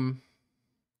stream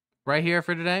right here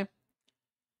for today.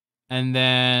 And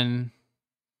then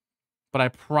but I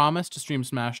promise to stream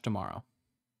Smash tomorrow.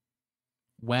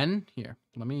 When? Here.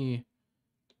 Let me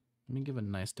give a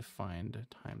nice defined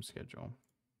time schedule.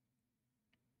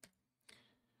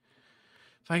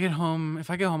 If I get home at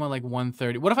like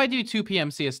 1:30. What if I do 2 p.m.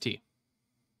 CST?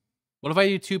 What if I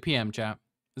do 2 p.m. chat?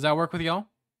 Does that work with y'all?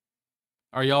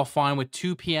 Are y'all fine with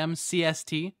 2 p.m.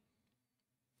 CST?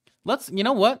 You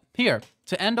know what? Here,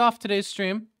 to end off today's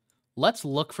stream, let's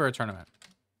look for a tournament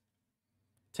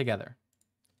together.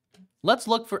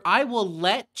 I will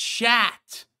let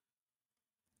chat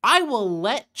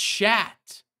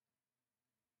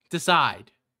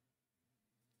decide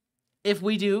if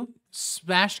we do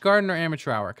Smash Garden or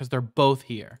Amateur Hour, because they're both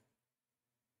here.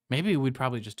 Maybe we'd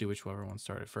probably just do whichever one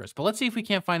started first. But let's see if we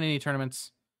can't find any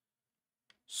tournaments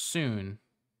soon.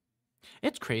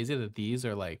 It's crazy that these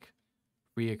are like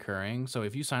reoccurring. So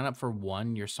if you sign up for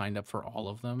one, you're signed up for all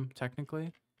of them,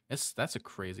 technically. That's a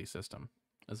crazy system,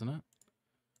 isn't it?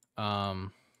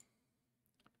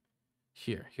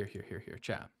 Here,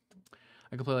 chat.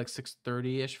 I could play like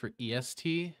 6:30-ish for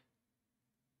EST.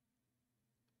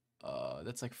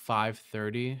 That's like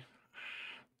 5:30. If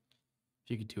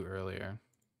you could do earlier.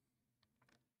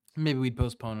 Maybe we'd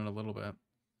postpone it a little bit.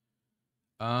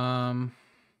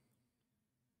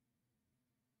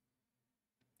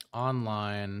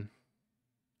 Online,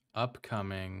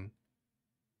 upcoming.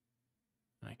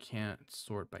 I can't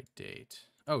sort by date.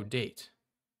 Oh, date.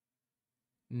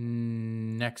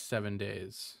 Next 7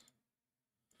 days.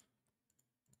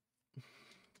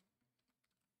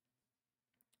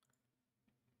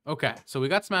 Okay, so we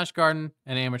got Smash Garden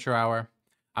and Amateur Hour.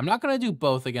 I'm not going to do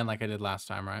both again like I did last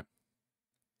time, right?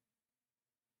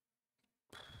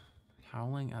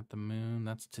 Howling at the Moon,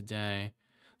 that's today.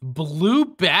 Blue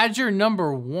Badger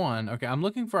 #1. Okay, I'm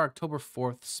looking for October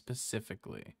 4th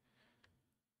specifically.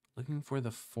 Looking for the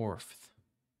 4th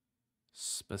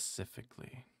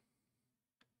specifically.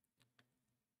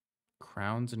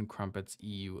 Crowns and Crumpets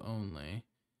EU only.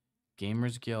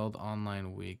 Gamers Guild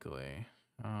Online Weekly.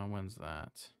 When's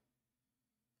that?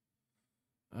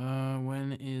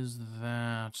 When is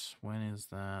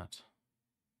that?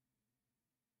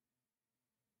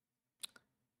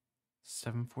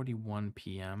 7:41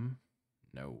 p.m.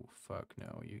 No, fuck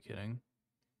no. Are you kidding?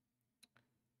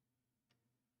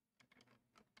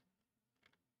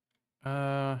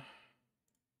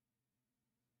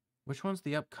 Which one's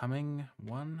the upcoming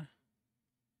one?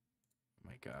 Oh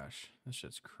my gosh, this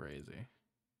shit's crazy.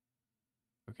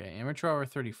 Okay, Amateur Hour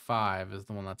 35 is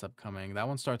the one that's upcoming. That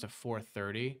one starts at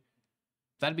 4:30.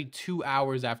 That'd be 2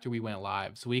 hours after we went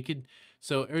live. So it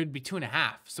would be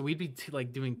 2.5. So we'd be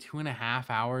like doing 2.5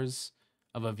 hours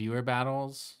of a viewer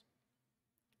battles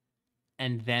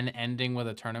and then ending with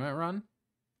a tournament run.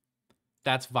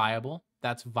 That's viable.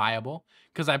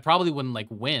 Because I probably wouldn't like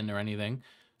win or anything.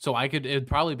 So it'd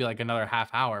probably be like another half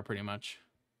hour pretty much.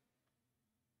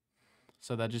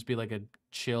 So that'd just be like a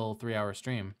chill 3-hour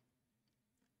stream.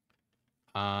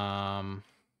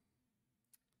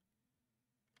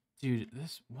 Dude,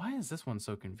 why is this one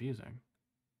so confusing?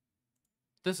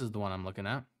 This is the one I'm looking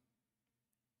at.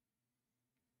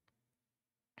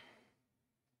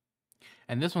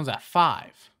 And this one's at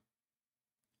 5.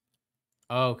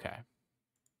 Okay.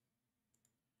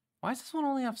 Why does this one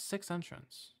only have 6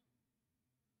 entrants?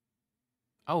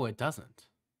 Oh, it doesn't.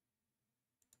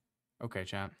 Okay,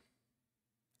 chat.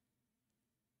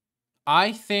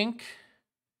 I think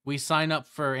we sign up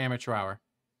for Amateur Hour.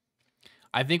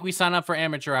 Everyone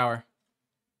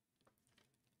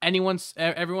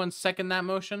second that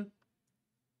motion?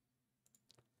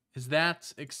 Is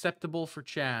that acceptable for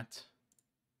chat?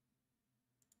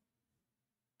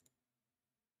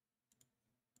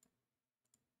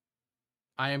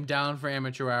 I am down for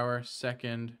Amateur Hour.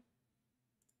 Second.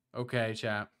 Okay,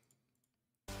 chat.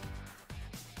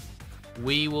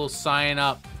 We will sign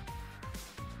up.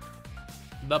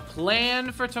 The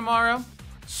plan for tomorrow,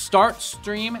 start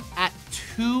stream at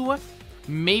 2,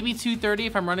 maybe 2:30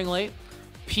 if I'm running late,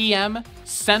 p.m.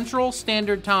 Central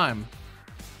Standard Time.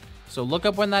 So look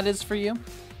up when that is for you.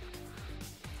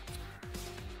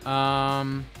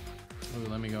 Ooh,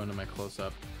 let me go into my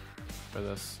close-up for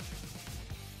this.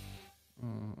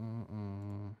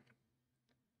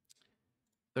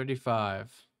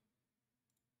 35.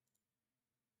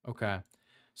 Okay.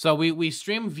 So we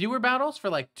stream viewer battles for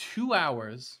like 2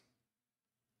 hours.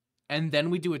 And then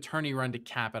we do a tourney run to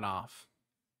cap it off.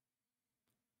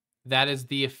 That is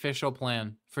the official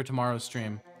plan for tomorrow's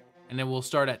stream. And it will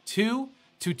start at 2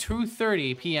 to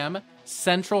 2:30 p.m.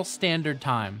 Central Standard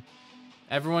Time.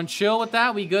 Everyone chill with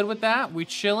that? We good with that? We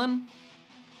chilling?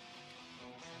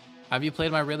 Have you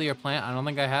played my Really Your Plant? I don't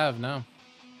think I have, no.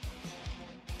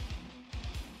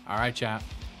 All right, chat.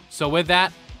 So with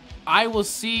that, I will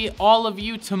see all of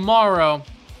you tomorrow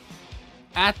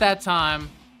at that time.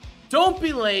 Don't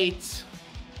be late.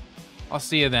 I'll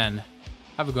see you then.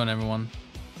 Have a good one, everyone.